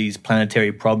looking at these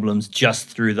planetary problems just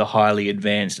through the highly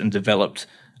advanced and developed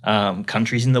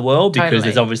countries in the world, because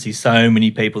there's obviously so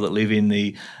many people that live in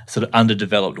the sort of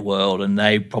underdeveloped world, and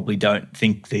they probably don't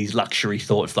think these luxury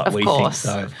thoughts we think.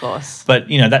 So, of course. But,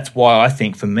 that's why I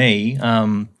think for me,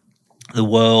 the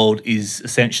world is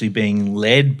essentially being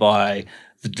led by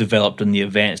the developed and the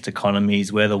advanced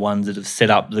economies. We're the ones that have set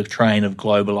up the train of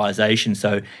globalization.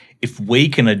 So if we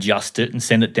can adjust it and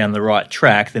send it down the right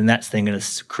track, then that's then going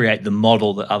to create the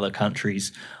model that other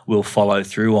countries will follow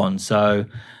through on. So,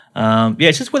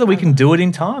 it's just whether we can do it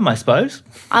in time, I suppose.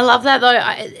 I love that,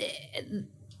 though.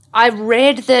 I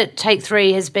read that Take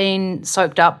 3 has been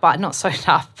soaked up, but not soaked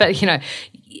up, but,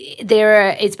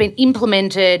 it's been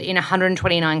implemented in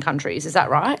 129 countries. Is that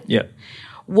right? Yeah.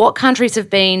 What countries have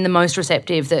been the most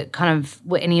receptive that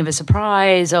were any of a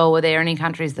surprise, or were there any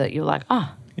countries that you're like, oh?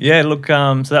 Yeah, look,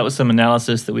 so that was some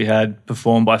analysis that we had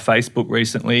performed by Facebook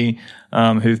recently,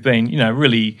 who've been,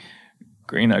 really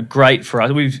great for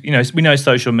us. We know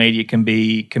social media can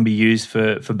be used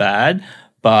for bad,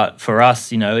 but for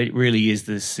us, it really is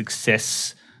the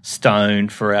success stone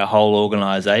for our whole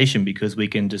organisation, because we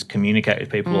can just communicate with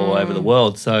people all over the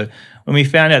world. So when we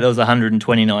found out there was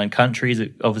 129 countries,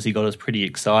 it obviously got us pretty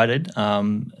excited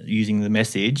using the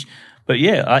message. But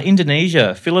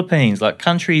Indonesia, Philippines,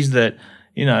 countries that,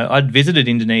 I'd visited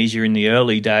Indonesia in the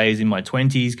early days in my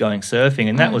 20s going surfing,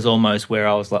 and that was almost where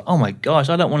I was like, oh my gosh,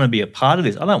 I don't want to be a part of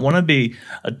this. I don't want to be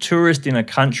a tourist in a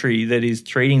country that is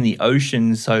treating the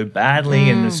ocean so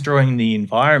badly and destroying the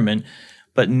environment.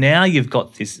 But now you've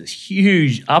got this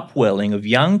huge upwelling of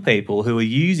young people who are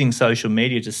using social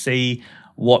media to see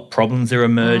what problems are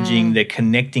emerging. They're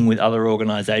connecting with other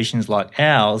organisations like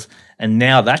ours, and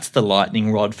now that's the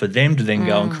lightning rod for them to then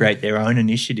go and create their own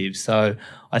initiatives. So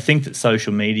I think that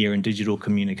social media and digital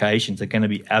communications are going to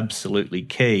be absolutely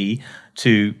key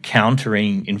to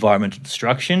countering environmental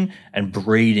destruction and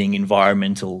breeding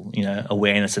environmental,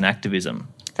 awareness and activism.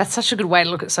 That's such a good way to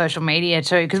look at social media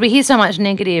too, because we hear so much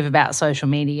negative about social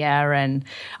media, and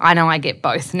I know I get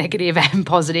both negative and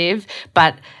positive,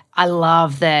 but I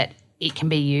love that it can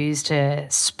be used to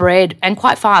spread and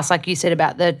quite fast, like you said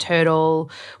about the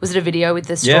turtle. Was it a video with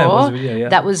the straw? Yeah, it was a video, yeah.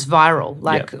 That was viral.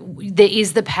 Like there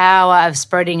is the power of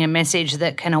spreading a message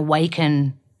that can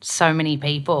awaken so many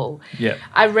people. Yeah.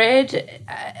 I read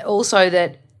also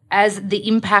that as the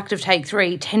impact of Take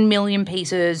 3, 10 million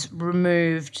pieces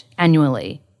removed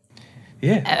annually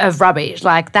of rubbish.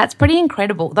 Like, that's pretty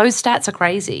incredible. Those stats are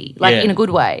crazy, like in a good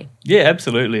way. Yeah,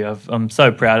 absolutely. I'm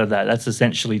so proud of that. That's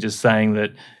essentially just saying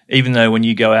that even though when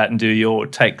you go out and do your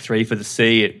Take 3 for the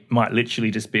sea, it might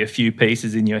literally just be a few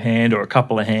pieces in your hand or a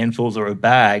couple of handfuls or a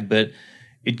bag, but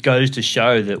it goes to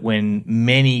show that when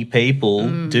many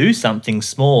people do something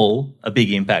small, a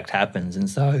big impact happens. And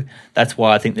so that's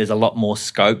why I think there's a lot more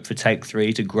scope for Take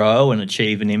 3 to grow and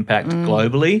achieve an impact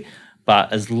globally.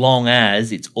 But as long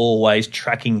as it's always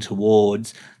tracking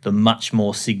towards the much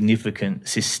more significant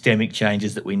systemic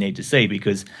changes that we need to see,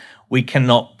 because we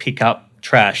cannot pick up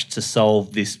trash to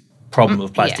solve this problem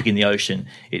of plastic in the ocean.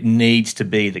 It needs to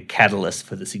be the catalyst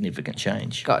for the significant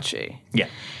change. Got you. Yeah.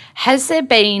 Has there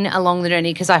been along the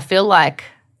journey, because I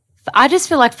just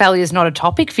feel like failure is not a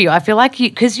topic for you. I feel like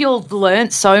because you've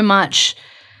learned so much,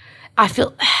 I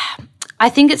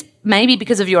think it's maybe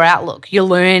because of your outlook. You're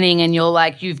learning and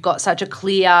you've got such a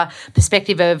clear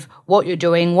perspective of what you're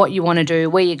doing, what you want to do,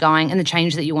 where you're going, and the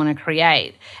change that you want to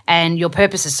create. And your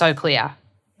purpose is so clear.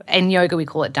 In yoga, we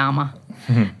call it Dharma.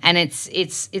 And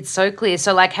it's so clear.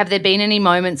 So, like, have there been any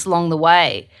moments along the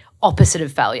way opposite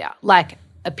of failure? Like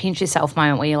a pinch yourself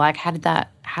moment where you're like, how did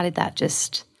that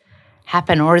just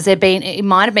happen? Or has there been, it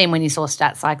might have been when you saw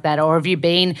stats like that, or have you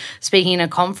been speaking in a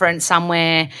conference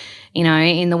somewhere,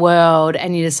 in the world,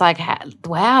 and you're just like,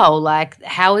 wow, like,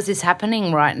 how is this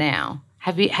happening right now?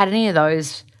 Have you had any of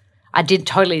those? I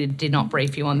totally did not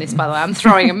brief you on this, by the way. I'm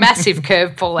throwing a massive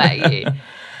curveball at you.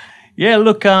 Yeah,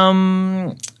 look,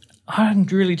 I'm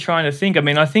really trying to think. I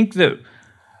mean, I think that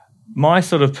my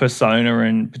sort of persona,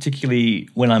 and particularly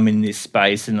when I'm in this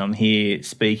space and I'm here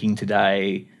speaking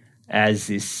today as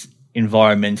this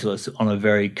environmentalist on a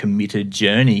very committed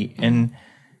journey, and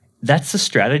that's the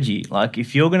strategy. Like,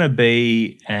 if you're going to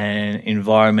be an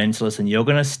environmentalist and you're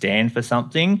going to stand for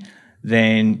something,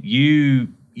 then you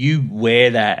wear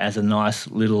that as a nice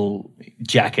little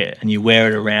jacket and you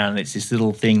wear it around. It's this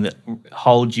little thing that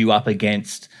holds you up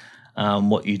against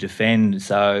what you defend.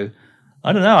 So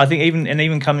I don't know. I think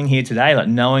even coming here today, like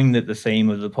knowing that the theme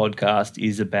of the podcast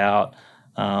is about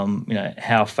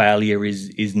how failure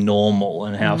is normal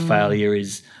and how failure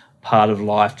is part of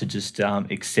life to just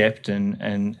accept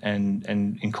and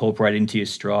incorporate into your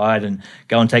stride, and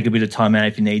go and take a bit of time out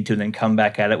if you need to, and then come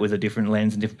back at it with a different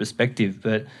lens and different perspective.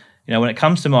 But when it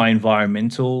comes to my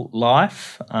environmental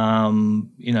life,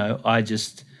 I'm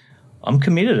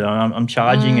committed and I'm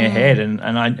charging ahead,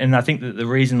 and I think that the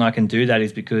reason I can do that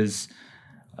is because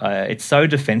it's so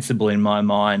defensible in my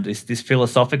mind. This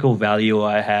philosophical value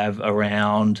I have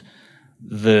around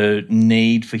the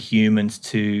need for humans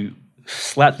to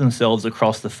slap themselves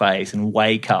across the face and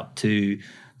wake up to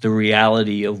the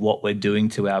reality of what we're doing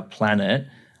to our planet.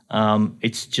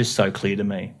 It's just so clear to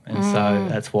me, and so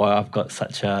that's why I've got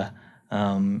such a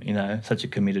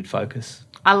committed focus.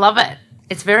 I love it.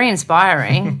 It's very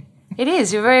inspiring. It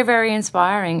is. You're very, very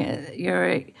inspiring. You're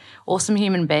an awesome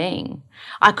human being.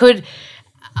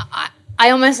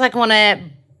 I almost want to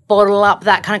bottle up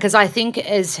that kind of, because I think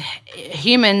as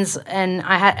humans, and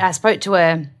I spoke to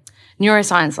a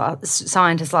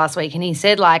neuroscientist last week, and he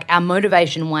said, like, our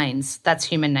motivation wanes. That's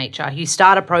human nature. You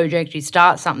start a project, you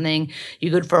start something,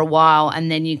 you're good for a while,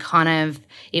 and then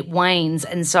it wanes.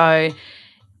 And so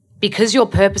because your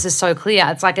purpose is so clear,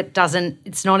 it's like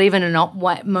it's not even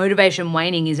motivation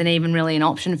waning isn't even really an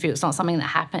option for you. It's not something that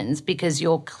happens because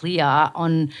you're clear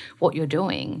on what you're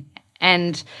doing.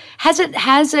 And has it,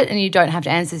 and you don't have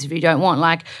to answer this if you don't want,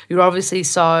 like, you're obviously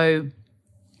so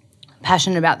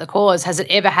passionate about the cause, has it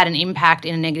ever had an impact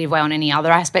in a negative way on any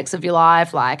other aspects of your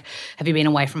life? Like, have you been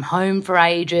away from home for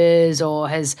ages, or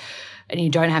and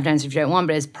you don't have to answer if you don't want,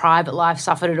 but has private life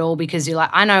suffered at all? Because you're like,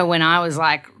 I know when I was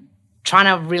like trying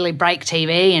to really break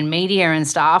TV and media and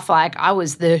stuff, like, I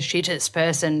was the shittest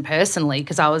person personally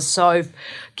because I was so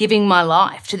giving my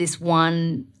life to this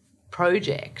one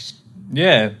project.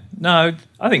 Yeah, no,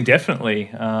 I think definitely.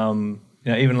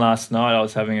 Even last night I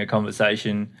was having a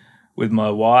conversation with my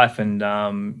wife,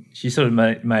 and she sort of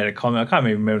made a comment. I can't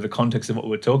even remember the context of what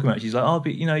we were talking about. She's like, oh,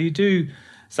 but, you do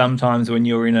sometimes when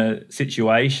you're in a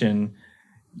situation,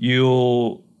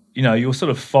 you'll sort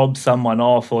of fob someone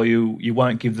off, or you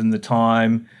won't give them the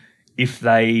time if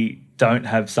they don't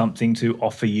have something to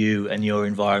offer you and your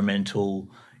environmental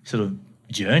sort of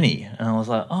journey. And I was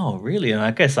like, oh, really? And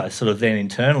I guess I sort of then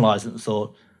internalized it and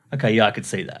thought, okay, yeah, I could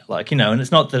see that. Like, and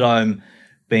it's not that I'm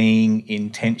being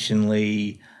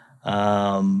intentionally,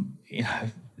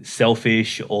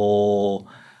 selfish or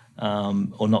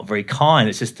not very kind.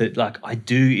 It's just that, like, I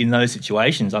do in those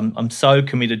situations, I'm so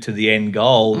committed to the end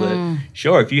goal that,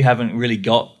 sure, if you haven't really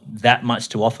got that much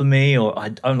to offer me, or I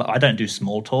don't do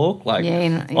small talk. Like,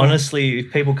 honestly,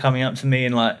 if people coming up to me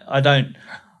and like, I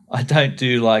don't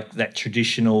do like that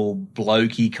traditional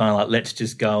blokey kind of like, let's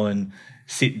just go and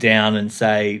sit down and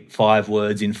say 5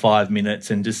 words in 5 minutes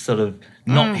and just sort of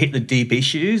not hit the deep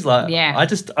issues. Like, I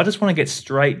just want to get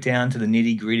straight down to the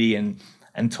nitty gritty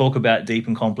and talk about deep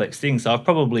and complex things. So I've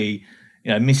probably,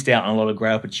 missed out on a lot of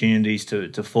great opportunities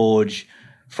to forge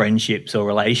friendships or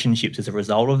relationships as a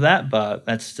result of that. But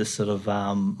that's just sort of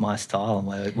my style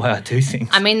and way I do things.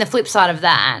 I mean, the flip side of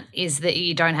that is that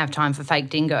you don't have time for fake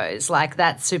dingoes, like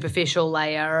that superficial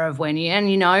layer of when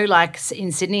like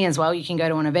in Sydney as well, you can go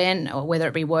to an event, or whether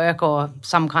it be work or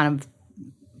some kind of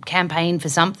campaign for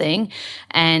something,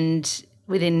 and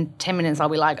within 10 minutes I'll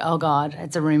be like, oh God,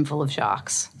 it's a room full of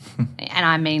sharks. And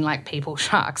I mean like people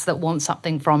sharks that want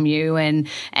something from you, and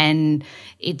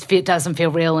it doesn't feel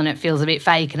real, and it feels a bit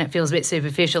fake, and it feels a bit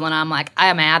superficial, and I'm like,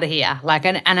 I'm out of here. Like,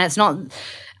 and it's not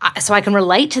 – so I can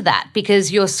relate to that,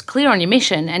 because you're clear on your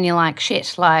mission and you're like,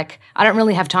 shit, like I don't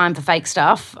really have time for fake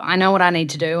stuff. I know what I need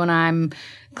to do and I'm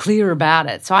clear about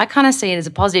it. So I kind of see it as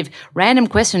a positive. Random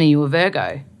question, are you a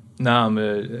Virgo? No, I'm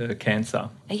a Cancer.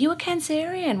 Are you a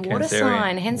Cancerian? Water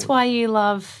sign, hence why you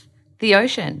love the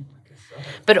ocean.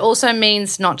 But it also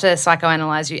means, not to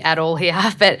psychoanalyze you at all here,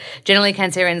 but generally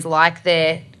Cancerians like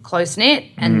their close-knit,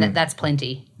 and that's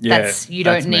plenty. Yeah, you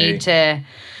don't need me. to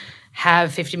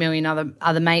have 50 million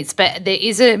other mates. But there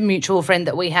is a mutual friend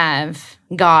that we have,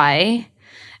 Guy,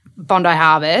 Bondi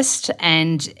Harvest,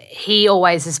 and he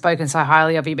always has spoken so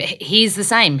highly of you, but he's the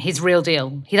same. He's real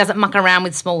deal. He doesn't muck around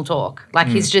with small talk. Like,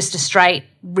 he's just a straight,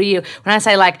 real – when I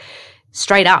say like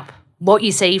straight up, what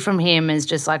you see from him is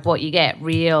just like what you get,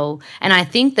 real. And I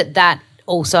think that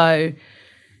also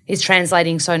is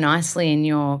translating so nicely in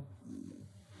your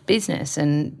business,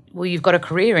 and, well, you've got a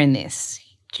career in this.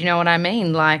 Do you know what I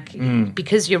mean? Like,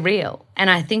 because you're real. And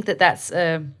I think that's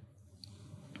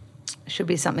should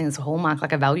be something that's a hallmark,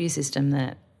 like a value system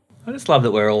that. I just love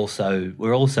that we're all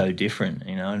so different,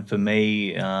 and for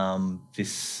me,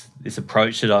 this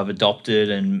approach that I've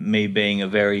adopted, and me being a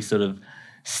very sort of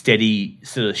steady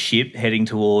sort of ship heading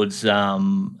towards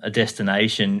a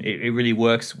destination, it really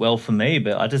works well for me.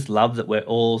 But I just love that we're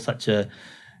all such a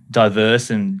diverse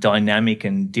and dynamic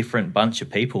and different bunch of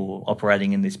people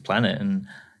operating in this planet. And,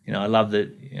 I love that,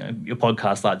 your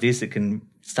podcast like this, it can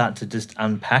start to just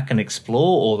unpack and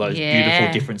explore all those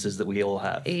beautiful differences that we all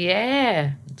have.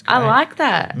 Yeah, I like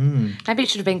that. Maybe it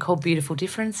should have been called Beautiful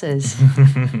Differences.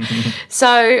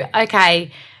 So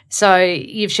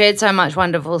you've shared so much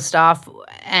wonderful stuff,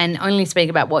 and only speak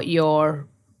about what you're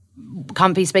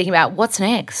comfy speaking about. What's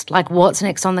next? Like, what's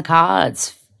next on the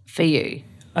cards for you?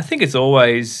 I think it's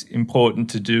always important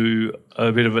to do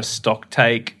a bit of a stock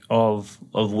take of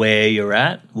where you're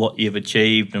at, what you've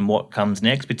achieved and what comes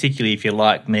next, particularly if you're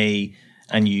like me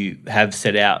and you have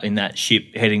set out in that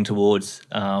ship heading towards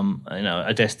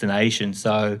a destination.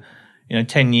 So,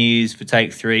 10 years for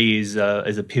Take 3 is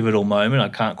a pivotal moment. I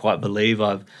can't quite believe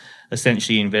I've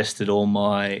essentially invested all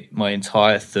my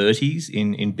entire 30s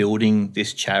in building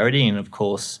this charity, and of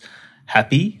course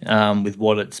happy with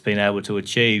what it's been able to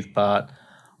achieve. But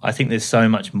I think there's so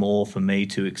much more for me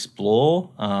to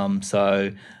explore.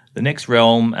 So the next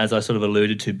realm, as I sort of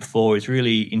alluded to before, is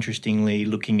really interestingly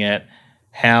looking at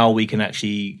how we can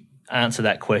actually answer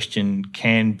that question,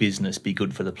 can business be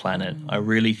good for the planet? I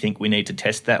really think we need to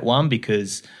test that one,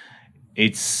 because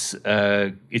it's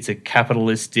a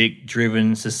capitalistic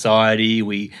driven society.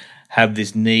 We have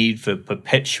this need for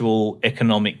perpetual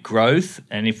economic growth,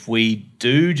 and if we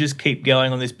do just keep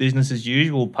going on this business as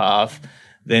usual path,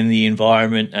 then the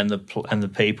environment and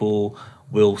the people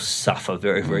will suffer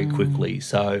very, very quickly.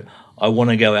 So I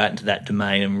want to go out into that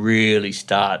domain and really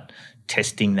start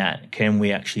testing that. Can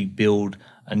we actually build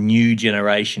a new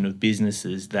generation of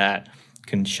businesses that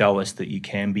can show us that you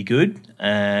can be good?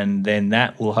 And then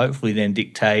that will hopefully then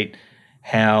dictate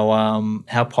how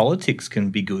politics can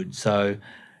be good. So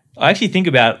I actually think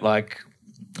about, like,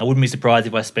 I wouldn't be surprised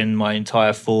if I spend my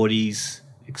entire 40s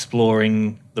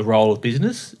exploring the role of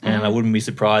business, and I wouldn't be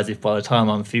surprised if by the time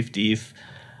I'm 50, if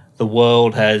the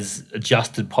world has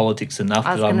adjusted politics enough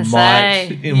that I might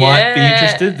be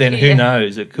interested, then who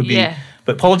knows? It could be. But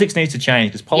But politics needs to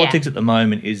change because politics at the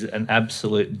moment is an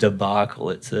absolute debacle.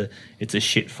 It's a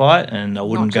shit fight, and I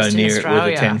wouldn't go near it with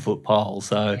a 10-foot pole.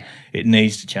 So it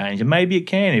needs to change, and maybe it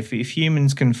can if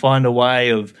humans can find a way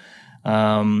of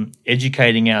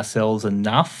educating ourselves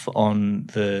enough on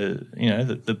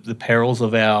the perils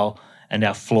of our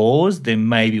flaws, then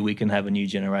maybe we can have a new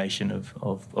generation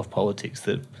of politics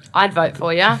that. I'd vote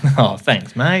for you. Oh,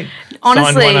 thanks, mate.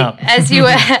 Honestly, as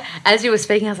you were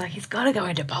speaking, I was like, he's got to go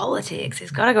into politics.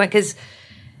 He's got to go because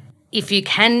if you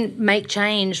can make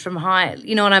change from high,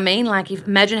 you know what I mean? Like,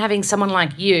 imagine having someone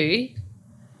like you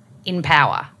in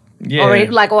power, or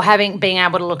being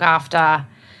able to look after,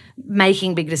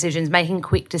 making big decisions, making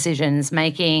quick decisions,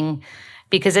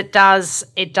 because it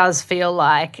does feel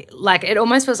like it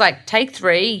almost feels like take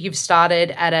 3. You've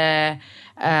started at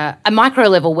a micro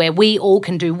level where we all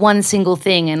can do one single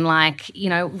thing, and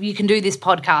you can do this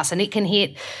podcast and it can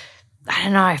hit, I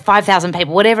don't know, 5,000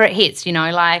 people, whatever it hits,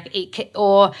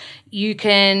 or you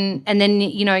can, and then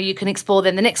you can explore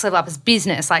then the next level up as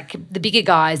business, like the bigger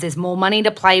guys. There's more money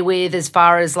to play with as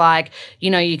far as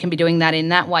you can be doing that in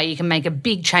that way. You can make a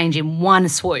big change in one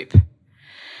swoop.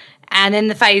 And then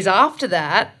the phase after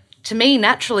that, to me,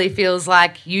 naturally feels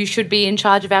like you should be in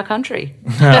charge of our country.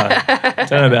 I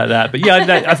don't know about that. But,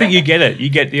 yeah, I think you get it. You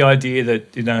get the idea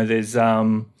that,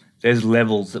 there's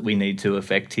levels that we need to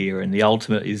affect here, and the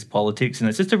ultimate is politics. And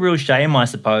it's just a real shame, I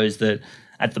suppose, that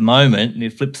at the moment, the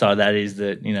flip side of that is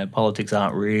that, politics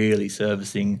aren't really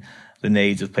servicing the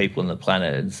needs of people on the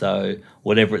planet. And so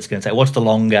whatever it's going to take, what's the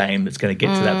long game that's going to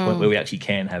get to that point where we actually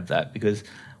can have that? Because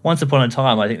once upon a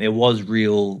time, I think there was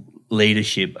real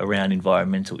leadership around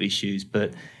environmental issues,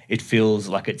 but it feels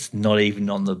like it's not even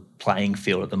on the playing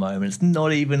field at the moment. It's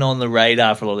not even on the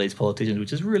radar for a lot of these politicians,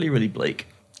 which is really, really bleak.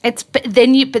 But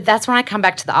that's when I come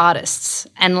back to the artists,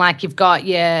 and you've got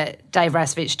Dave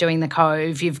Rasevich doing The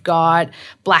Cove, you've got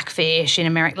Blackfish in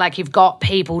America, you've got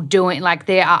people doing,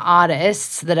 there are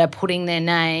artists that are putting their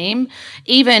name,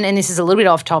 even, and this is a little bit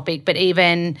off topic, but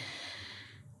even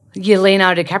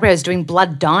Leonardo DiCaprio is doing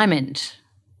Blood Diamond,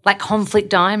 Conflict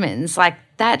Diamonds,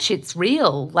 that shit's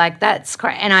real. That's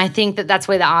crazy. And I think that's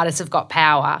where the artists have got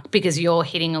power, because you're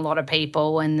hitting a lot of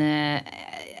people,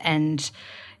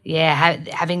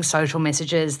 having social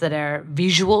messages that are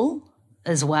visual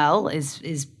as well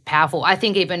is powerful. I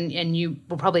think even, and you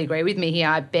will probably agree with me here,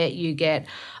 I bet you get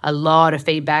a lot of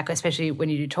feedback, especially when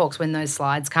you do talks, when those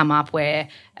slides come up where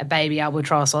a baby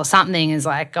albatross or something is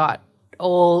got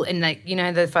all in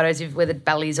the photos where the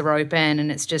bellies are open,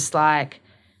 and it's just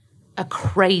a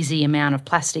crazy amount of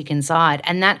plastic inside,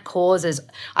 and that causes,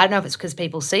 I don't know if it's because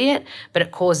people see it, but it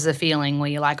causes a feeling where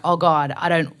you're oh God, I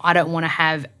don't want to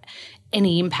have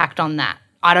any impact on that.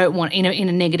 I don't want, in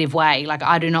a negative way,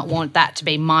 I do not want that to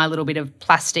be my little bit of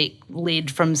plastic lid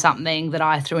from something that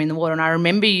I threw in the water. And I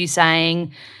remember you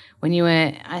saying when you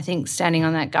were, I think, standing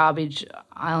on that garbage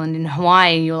island in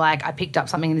Hawaii, you were I picked up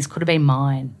something and this could have been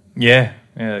mine. Yeah.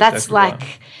 That's exactly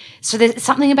right. So there's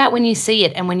something about when you see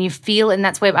it and when you feel, and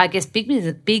that's where I guess big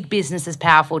business is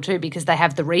powerful too, because they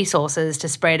have the resources to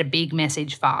spread a big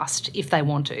message fast if they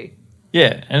want to.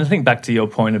 Yeah, and I think back to your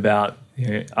point about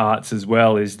arts as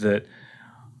well, is that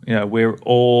we're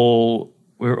all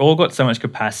got so much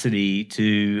capacity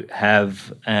to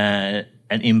have an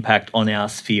impact on our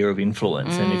sphere of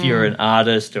influence. And if you're an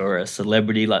artist or a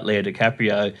celebrity like Leo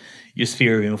DiCaprio, your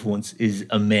sphere of influence is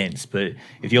immense. But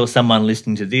if you're someone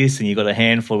listening to this and you've got a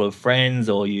handful of friends,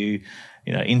 or you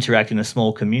interact in a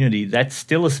small community, that's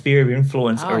still a sphere of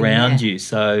influence around you.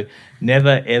 So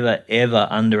never, ever, ever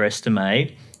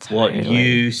underestimate what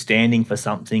you standing for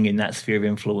something in that sphere of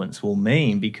influence will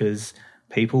mean, because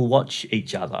people watch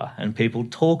each other and people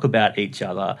talk about each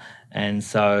other. And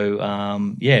so,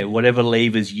 whatever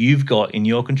levers you've got in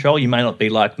your control, you may not be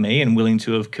like me and willing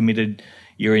to have committed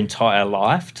your entire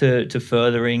life to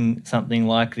furthering something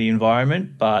like the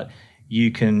environment, but you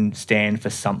can stand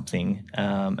for something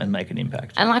and make an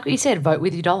impact. And like what you said, vote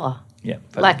with your dollar. Yeah.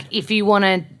 If you want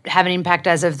to have an impact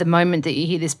as of the moment that you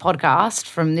hear this podcast,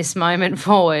 from this moment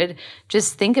forward,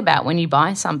 just think about when you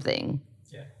buy something.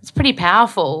 Yeah. It's pretty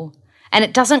powerful. And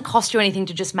it doesn't cost you anything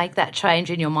to just make that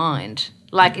change in your mind.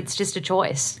 It's just a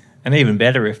choice. And even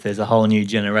better if there's a whole new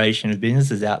generation of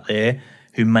businesses out there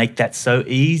who make that so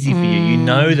easy for you. You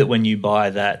know that when you buy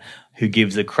that Who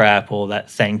Gives a Crap or that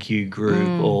Thank You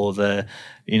group or the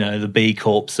B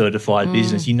Corp certified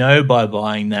business, by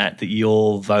buying that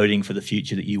you're voting for the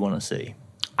future that you want to see.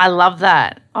 I love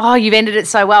that. Oh, you've ended it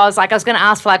so well. I was going to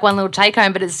ask for one little take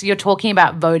home, but you're talking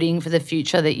about voting for the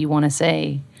future that you want to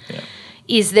see. Yeah.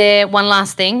 Is there one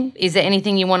last thing? Is there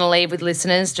anything you want to leave with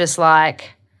listeners? Just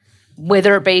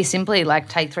whether it be simply like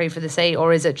take 3 for the C,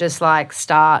 or is it just like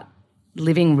start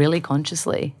living really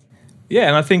consciously? Yeah,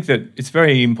 and I think that it's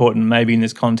very important maybe in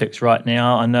this context right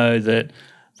now. I know that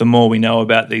the more we know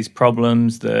about these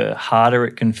problems, the harder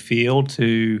it can feel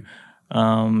to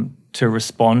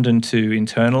respond and to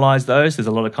internalise those. There's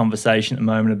a lot of conversation at the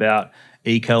moment about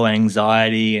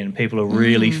eco-anxiety, and people are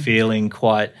really feeling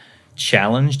quite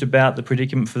challenged about the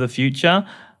predicament for the future.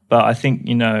 But I think,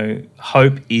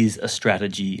 hope is a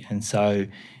strategy. And so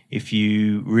if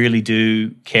you really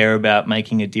do care about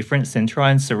making a difference, then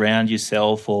try and surround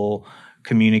yourself or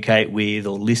communicate with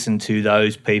or listen to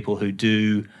those people who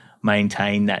do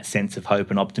maintain that sense of hope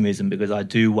and optimism, because I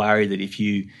do worry that if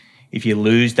you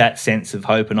lose that sense of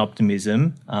hope and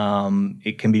optimism,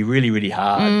 it can be really, really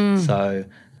hard. So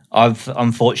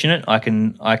I'm fortunate. I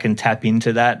can tap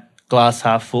into that glass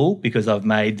half full because I've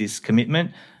made this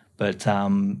commitment. But,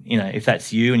 if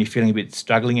that's you and you're feeling a bit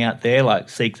struggling out there, like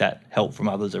seek that help from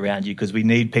others around you, because we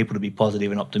need people to be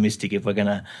positive and optimistic if we're going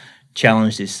to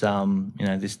challenge this,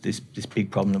 this big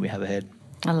problem that we have ahead.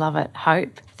 I love it.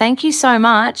 Hope. Thank you so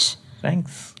much.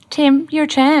 Thanks. Tim, you're a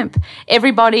champ.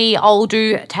 Everybody, I'll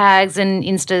do tags and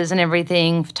Instas and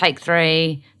everything for Take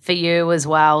 3 for you as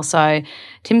well. So,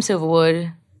 Tim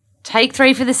Silverwood, Take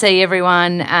 3 for the C,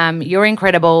 everyone. You're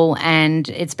incredible, and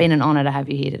it's been an honour to have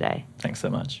you here today. Thanks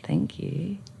so much. Thank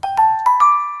you.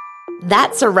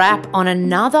 That's a wrap on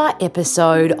another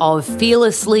episode of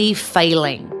Fearlessly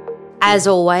Failing. As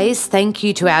always, thank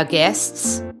you to our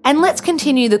guests. And let's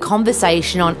continue the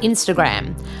conversation on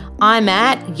Instagram. I'm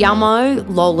at Yummo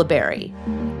Lolaberry.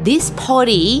 This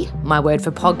poddy, my word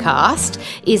for podcast,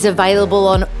 is available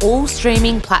on all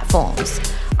streaming platforms.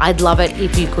 I'd love it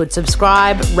if you could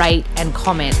subscribe, rate and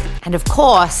comment. And of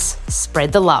course,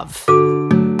 spread the love.